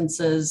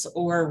 sentences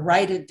or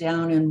write it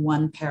down in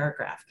one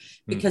paragraph.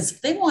 Because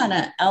if they want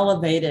to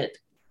elevate it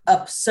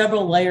up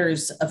several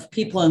layers of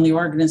people in the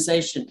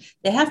organization,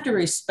 they have to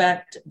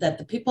respect that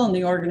the people in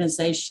the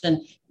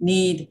organization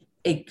need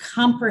a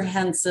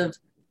comprehensive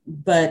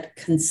but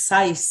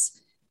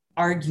concise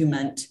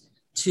argument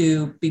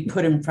to be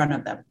put in front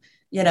of them.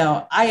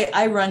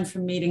 I run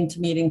from meeting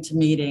to meeting to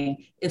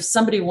meeting. If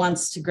somebody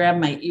wants to grab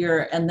my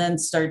ear and then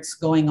starts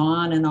going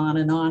on and on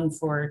and on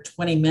for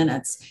 20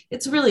 minutes,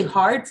 it's really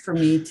hard for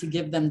me to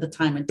give them the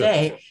time of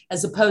day,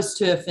 as opposed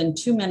to if in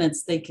 2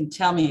 minutes they can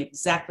tell me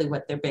exactly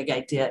what their big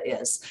idea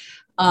is.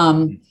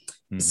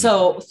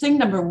 So thing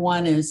number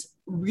one is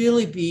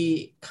really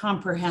be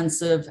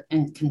comprehensive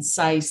and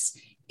concise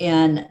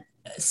and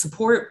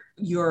support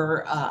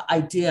your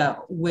idea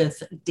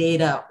with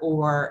data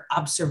or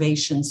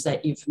observations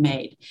that you've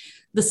made.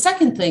 The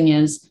second thing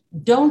is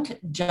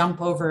don't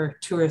jump over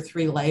 2 or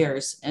 3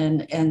 layers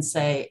and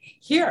say,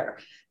 here,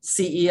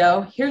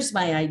 CEO, here's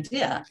my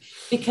idea,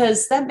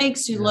 because that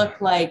makes you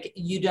look like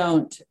you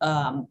don't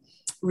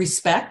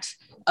respect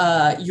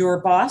your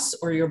boss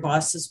or your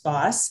boss's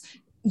boss.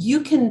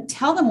 You can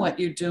tell them what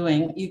you're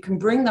doing. You can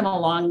bring them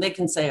along. They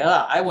can say,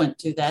 oh, I wouldn't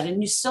do that.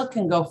 And you still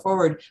can go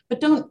forward,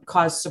 but don't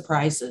cause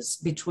surprises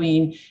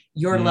between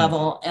your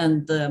level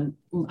and the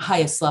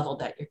highest level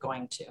that you're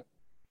going to.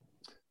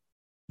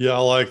 Yeah, I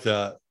like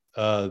that.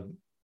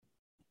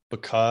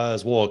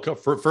 Because,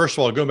 first of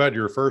all, going back to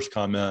your first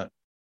comment,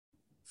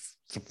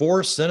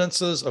 4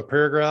 sentences, a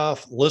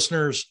paragraph,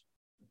 listeners,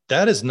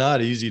 that is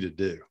not easy to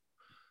do.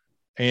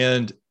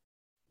 And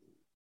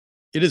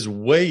it is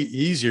way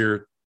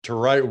easier to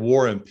write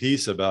War and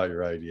Peace about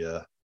your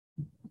idea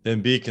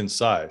than be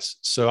concise.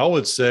 So I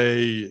would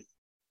say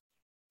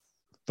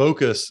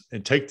focus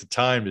and take the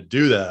time to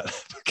do that,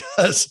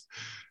 because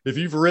if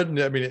you've written,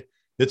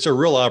 it's a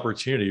real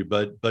opportunity,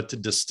 but to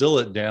distill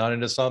it down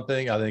into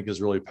something, I think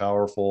is really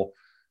powerful.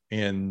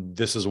 And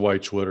this is why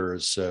Twitter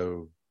is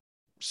so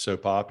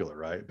popular,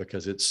 right?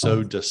 Because it's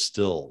so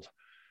distilled.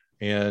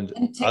 And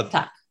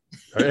TikTok.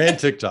 And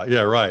TikTok.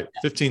 Yeah, right.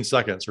 15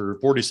 seconds or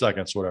 40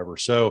 seconds, whatever.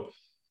 So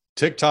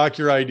TikTok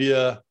your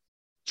idea,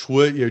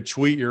 tweet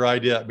your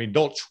idea.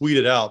 Don't tweet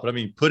it out, but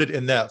put it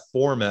in that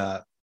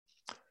format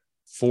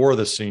for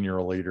the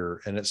senior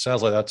leader. And it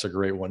sounds like that's a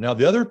great one. Now,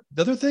 the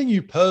other thing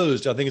you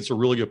posed, I think it's a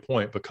really good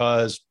point,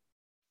 because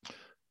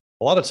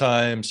a lot of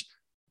times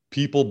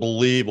people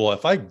believe, well,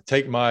 if I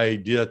take my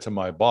idea to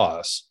my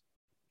boss,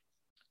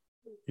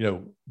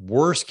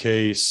 worst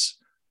case,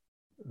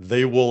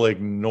 they will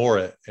ignore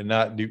it and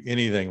not do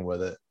anything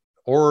with it.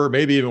 Or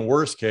maybe even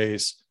worst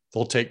case,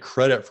 they'll take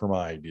credit for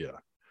my idea.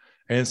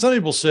 And some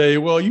people say,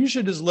 well, you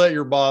should just let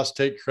your boss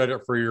take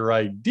credit for your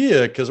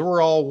idea because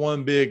we're all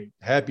one big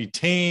happy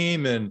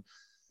team.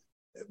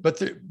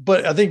 But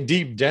I think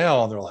deep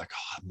down, they're like,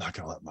 oh, I'm not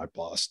going to let my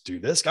boss do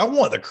this. I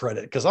want the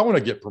credit because I want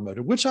to get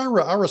promoted, which I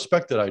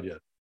respect that idea.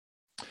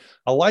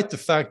 I like the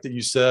fact that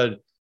you said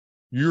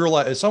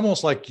it's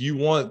almost like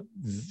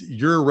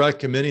you're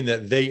recommending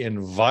that they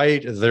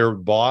invite their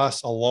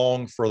boss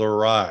along for the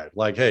ride.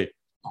 Like, hey,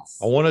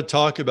 I want to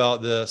talk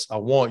about this. I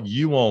want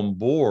you on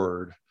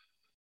board,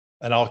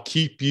 and I'll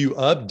keep you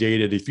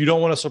updated. If you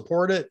don't want to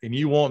support it and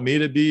you want me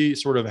to be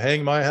sort of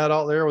hang my hat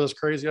out there with this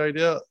crazy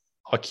idea,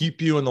 I'll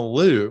keep you in the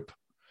loop.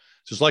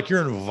 Just like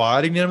you're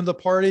inviting them to the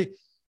party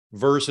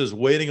versus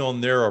waiting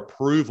on their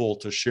approval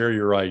to share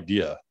your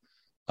idea.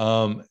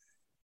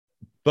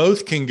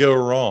 Both can go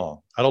wrong.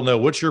 I don't know.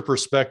 What's your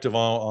perspective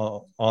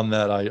on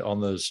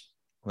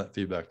that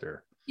feedback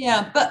there?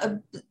 Yeah, but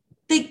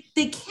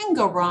they can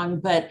go wrong.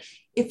 But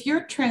if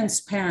you're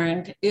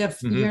transparent,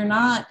 if you're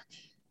not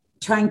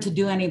trying to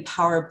do any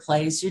power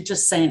plays, you're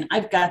just saying,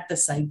 I've got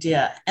this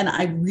idea and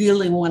I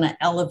really want to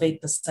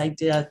elevate this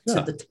idea to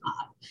the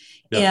top.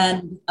 Yeah.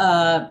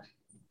 And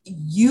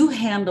you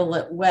handle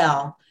it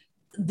well,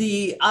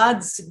 the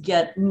odds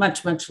get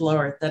much, much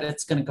lower that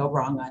it's going to go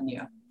wrong on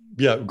you.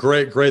 Yeah,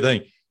 great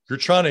thing. You're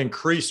trying to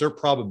increase their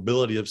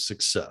probability of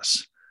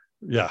success.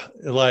 Yeah,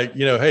 like,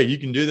 hey, you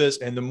can do this.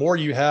 And the more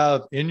you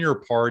have in your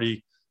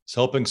party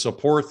helping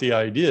support the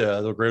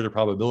idea, the greater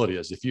probability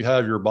is. If you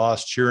have your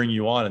boss cheering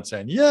you on and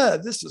saying, yeah,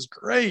 this is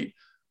great,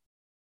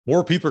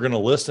 more people are going to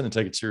listen and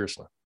take it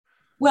seriously.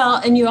 Well,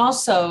 and you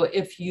also,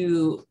 if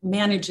you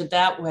manage it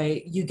that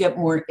way, you get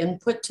more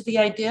input to the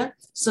idea.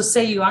 So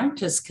say you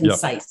aren't as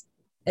concise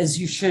as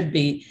you should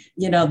be,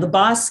 the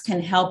boss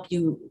can help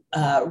you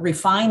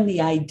refine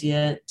the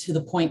idea to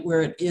the point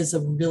where it is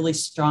a really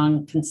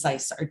strong,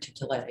 concise,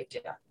 articulate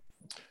idea.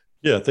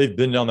 Yeah, if they've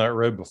been down that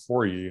road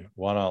before you,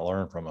 why not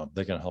learn from them?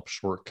 They can help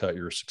shortcut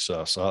your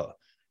success.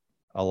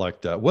 I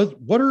like that.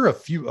 What are a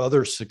few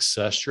other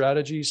success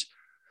strategies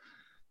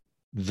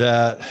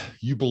that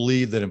you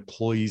believe that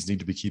employees need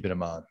to be keeping in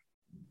mind?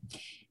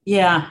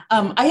 Yeah,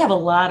 I have a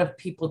lot of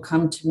people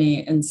come to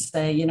me and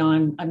say,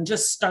 I'm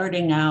just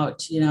starting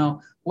out,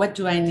 what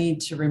do I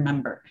need to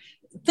remember?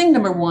 thing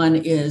number one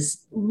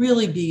is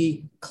really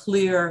be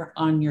clear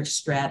on your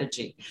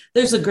strategy.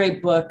 There's a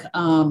great book.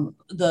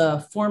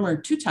 The former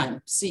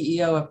two-time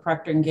CEO of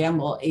Procter &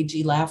 Gamble,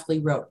 A.G. Lafley,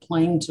 wrote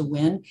Playing to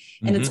Win.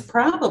 And it's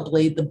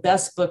probably the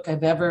best book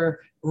I've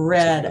ever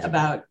read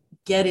about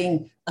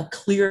getting a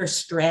clear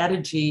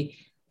strategy.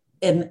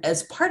 And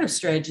as part of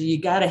strategy,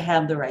 you got to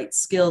have the right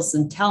skills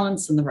and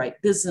talents and the right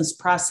business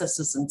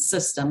processes and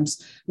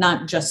systems,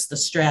 not just the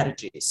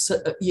strategies.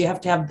 So you have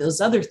to have those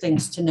other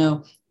things to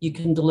know you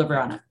can deliver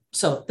on it.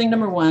 So thing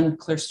number one,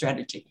 clear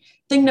strategy.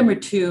 Thing number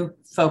two,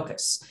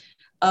 focus.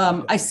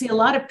 I see a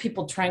lot of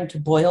people trying to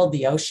boil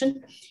the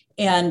ocean.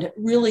 And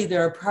really,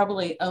 there are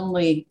probably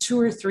only 2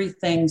 or 3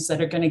 things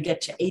that are going to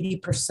get you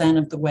 80%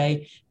 of the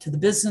way to the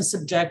business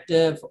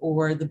objective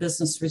or the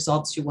business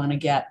results you want to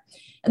get.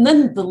 And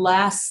then the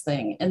last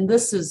thing, and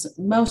this is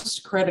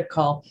most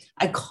critical,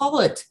 I call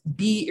it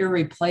be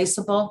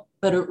irreplaceable,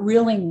 but it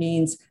really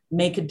means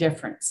make a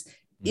difference.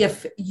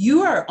 If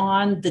you are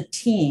on the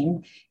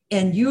team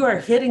and you are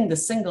hitting the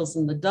singles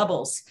and the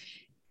doubles,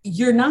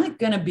 you're not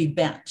going to be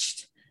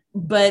benched.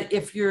 But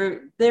if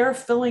you're there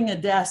filling a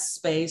desk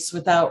space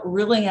without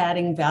really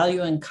adding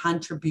value and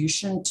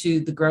contribution to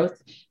the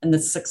growth and the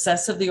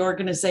success of the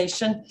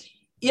organization,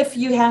 if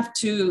you have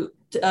to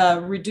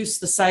reduce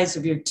the size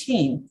of your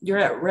team, you're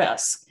at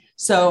risk.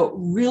 So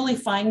really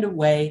find a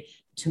way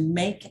to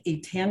make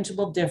a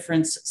tangible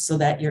difference so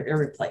that you're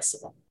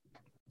irreplaceable.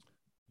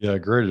 Yeah,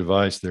 great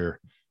advice there.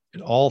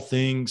 And all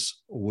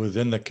things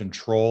within the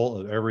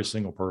control of every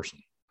single person,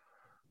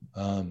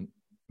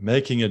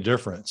 making a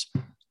difference.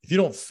 If you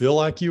don't feel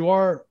like you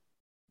are,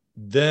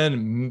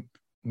 then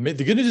the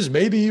good news is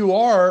maybe you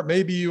are,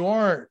 maybe you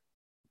aren't,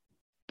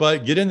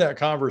 but get in that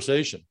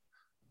conversation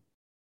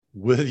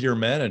with your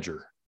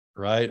manager,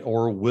 right?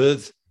 Or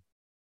with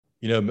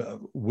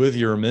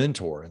your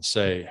mentor and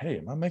say, hey,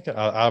 am I making,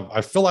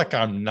 I feel like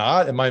I'm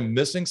not, am I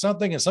missing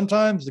something? And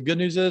sometimes the good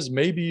news is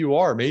maybe you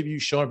are, maybe you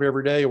show up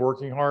every day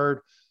working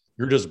hard,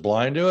 you're just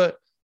blind to it.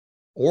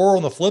 Or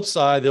on the flip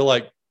side, they're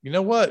like, you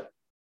know what?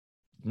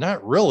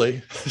 Not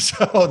really.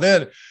 So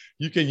then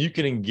you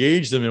can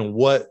engage them in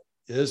what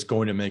is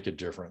going to make a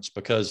difference,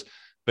 because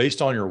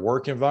based on your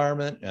work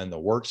environment and the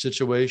work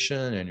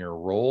situation and your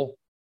role,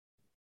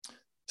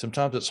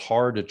 sometimes it's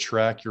hard to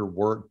track your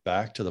work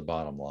back to the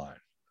bottom line.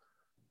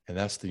 And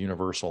that's the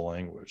universal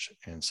language.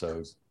 And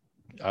so,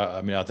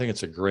 I think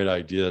it's a great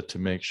idea to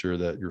make sure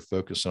that you're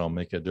focusing on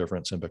making a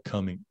difference and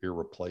becoming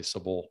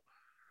irreplaceable.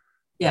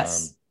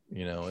 Yes.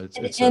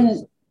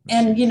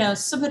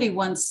 Somebody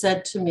once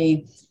said to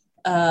me,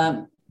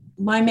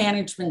 my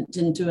management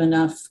didn't do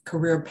enough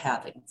career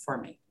pathing for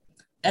me.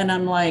 And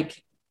I'm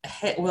like,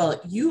 hey, well,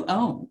 you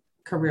own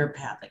career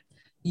pathing.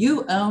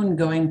 You own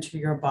going to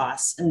your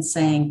boss and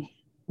saying,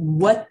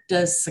 what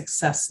does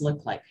success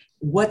look like?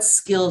 What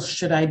skills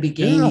should I be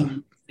gaining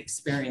in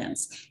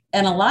experience?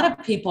 And a lot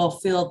of people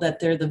feel that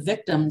they're the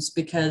victims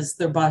because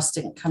their boss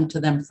didn't come to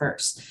them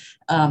first.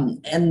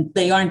 And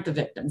they aren't the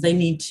victim. They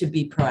need to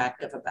be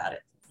proactive about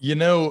it.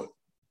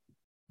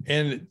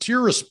 And to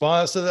your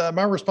response to that,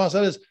 my response to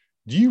that is,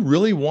 do you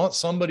really want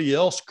somebody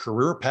else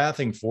career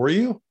pathing for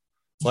you?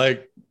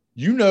 Like,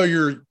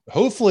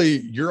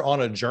 hopefully you're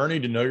on a journey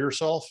to know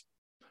yourself,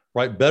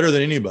 right? Better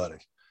than anybody.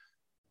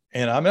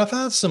 And I've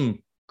had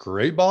some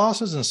great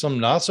bosses and some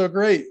not so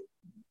great,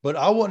 but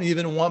I wouldn't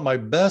even want my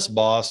best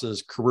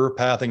bosses career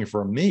pathing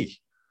for me.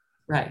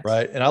 Right.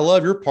 Right. And I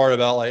love your part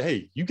about like,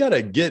 hey, you got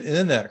to get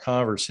in that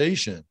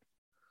conversation,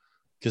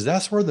 because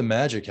that's where the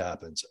magic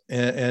happens.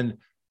 And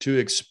to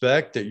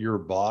expect that your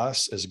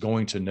boss is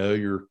going to know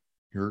your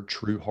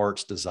true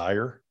heart's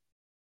desire,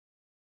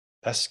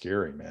 that's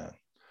scary, man.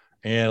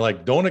 And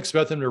like, don't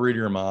expect them to read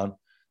your mind.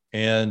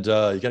 And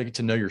you got to get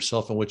to know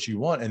yourself and what you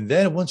want. And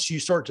then once you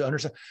start to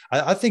understand,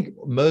 I think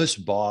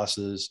most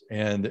bosses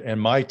and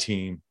my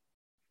team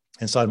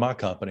inside my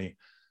company,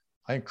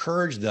 I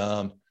encourage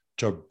them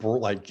to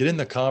like get in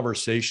the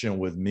conversation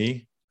with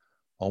me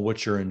on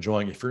what you're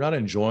enjoying. If you're not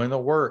enjoying the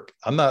work,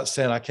 I'm not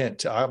saying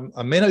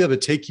I may not be able to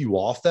take you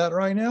off that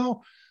right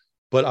now,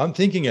 but I'm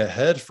thinking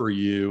ahead for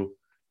you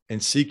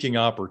and seeking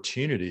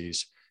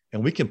opportunities,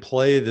 and we can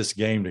play this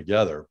game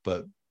together.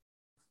 But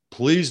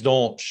please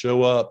don't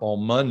show up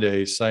on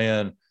Monday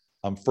saying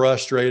I'm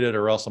frustrated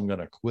or else I'm going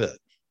to quit.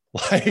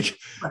 Like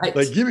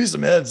give me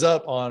some heads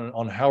up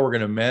on how we're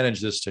going to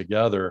manage this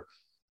together.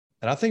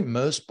 And I think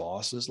most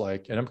bosses,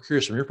 and I'm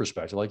curious from your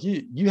perspective, like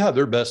you have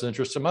their best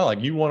interests in mind.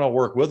 Like you want to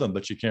work with them,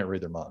 but you can't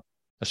read their mind,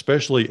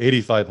 especially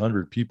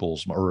 8,500 people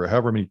or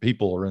however many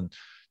people are in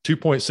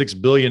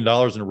 $2.6 billion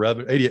in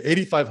revenue,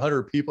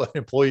 8,500 people in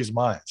employees'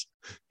 minds.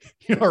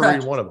 You're not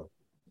reading one of them.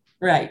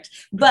 Right.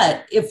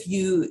 But if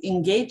you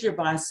engage your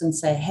boss and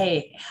say,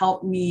 hey,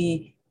 help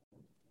me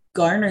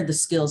garner the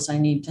skills I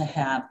need to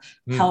have,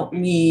 help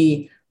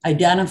me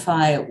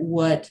identify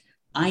what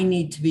I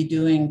need to be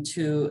doing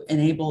to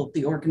enable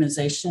the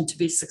organization to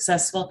be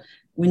successful.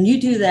 When you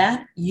do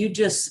that, you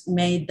just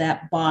made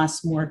that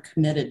boss more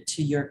committed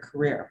to your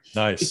career.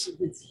 Nice.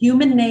 Because it's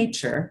human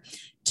nature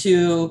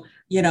to,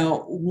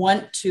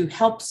 want to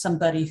help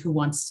somebody who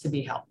wants to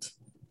be helped.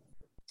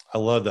 I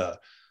love that.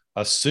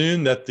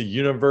 Assume that the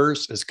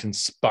universe is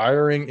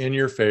conspiring in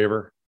your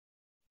favor,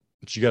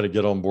 but you got to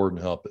get on board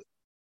and help it.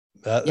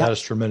 That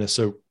is tremendous.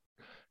 So,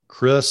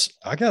 Kris,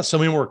 I got so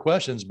many more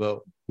questions, but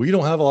we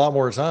don't have a lot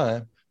more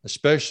time,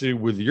 especially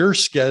with your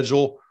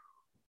schedule.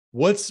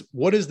 What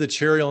is the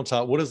cherry on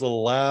top? What is the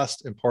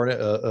last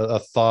important a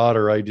thought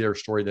or idea or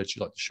story that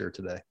you'd like to share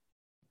today?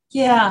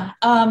 Yeah.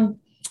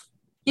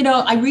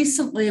 I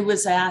recently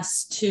was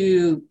asked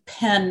to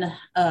pen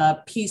a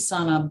piece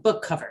on a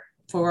book cover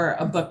for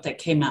a book that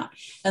came out.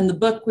 And the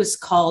book was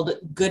called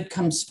Good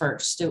Comes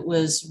First. It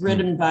was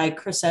written by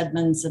Kris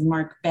Edmonds and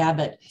Mark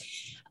Babbitt.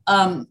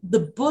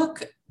 The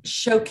book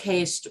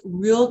showcased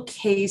real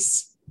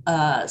case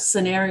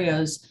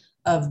scenarios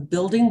of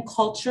building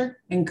culture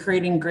and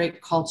creating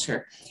great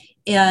culture.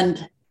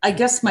 And I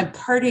guess my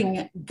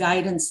parting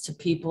guidance to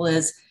people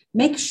is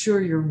make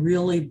sure you're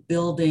really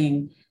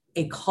building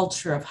a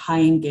culture of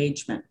high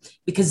engagement,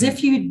 because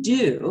if you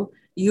do,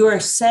 you are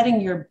setting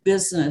your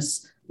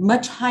business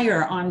much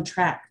higher on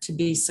track to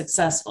be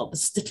successful. The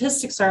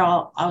statistics are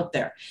all out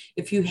there.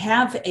 If you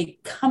have a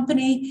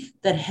company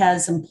that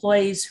has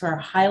employees who are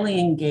highly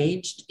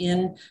engaged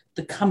in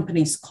the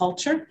company's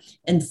culture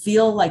and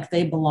feel like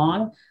they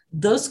belong,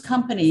 those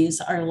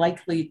companies are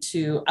likely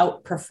to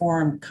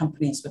outperform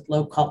companies with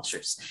low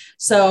cultures.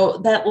 So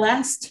that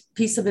last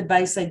piece of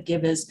advice I'd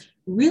give is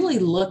really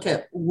look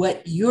at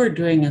what you're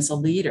doing as a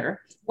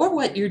leader or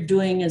what you're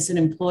doing as an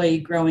employee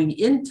growing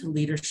into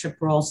leadership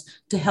roles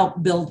to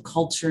help build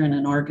culture in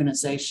an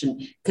organization,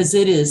 because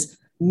it is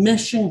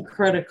mission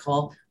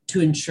critical to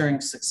ensuring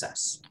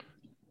success.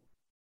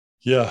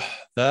 Yeah,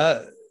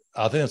 I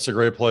think that's a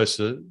great place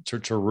to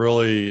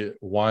really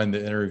wind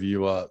the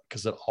interview up,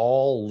 because it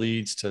all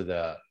leads to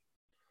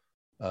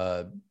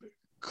that.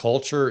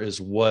 Culture is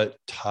what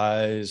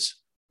ties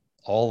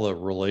all the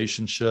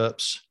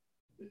relationships,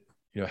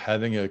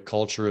 having a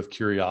culture of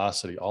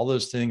curiosity, all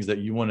those things that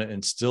you want to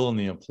instill in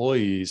the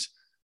employees.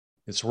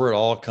 It's where it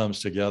all comes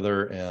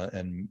together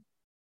and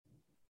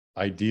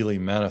ideally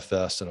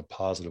manifests in a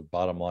positive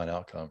bottom line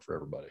outcome for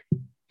everybody.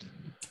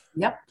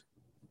 Yep.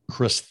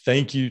 Kris,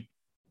 thank you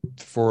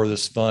for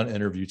this fun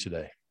interview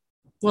today.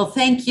 Well,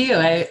 thank you.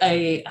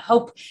 I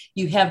hope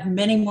you have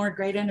many more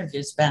great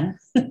interviews, Ben.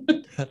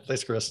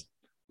 Thanks, Kris.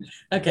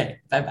 Okay.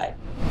 Bye-bye.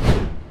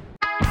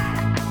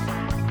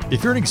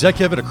 If you're an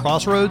executive at a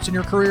crossroads in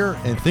your career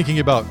and thinking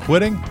about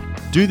quitting,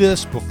 do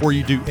this before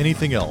you do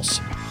anything else.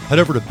 Head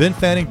over to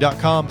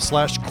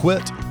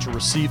benfanning.com/quit to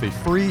receive a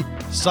free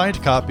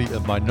signed copy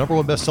of my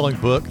 #1 best-selling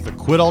book, The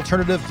Quit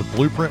Alternative, the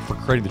blueprint for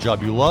creating the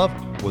job you love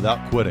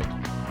without quitting.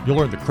 You'll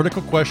learn the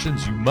critical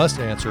questions you must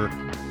answer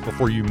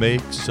before you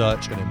make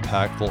such an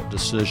impactful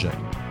decision.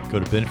 Go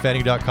to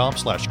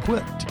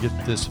benfanning.com/quit to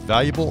get this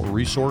valuable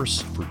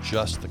resource for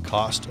just the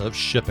cost of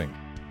shipping.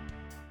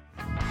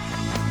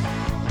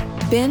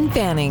 Ben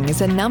Fanning is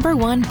a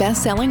 #1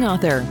 best-selling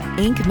author,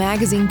 Inc.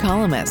 magazine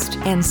columnist,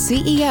 and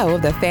CEO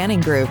of the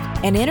Fanning Group,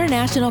 an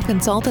international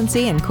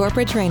consultancy and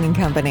corporate training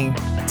company.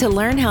 To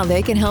learn how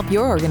they can help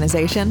your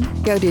organization,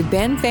 go to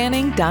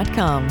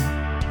benfanning.com.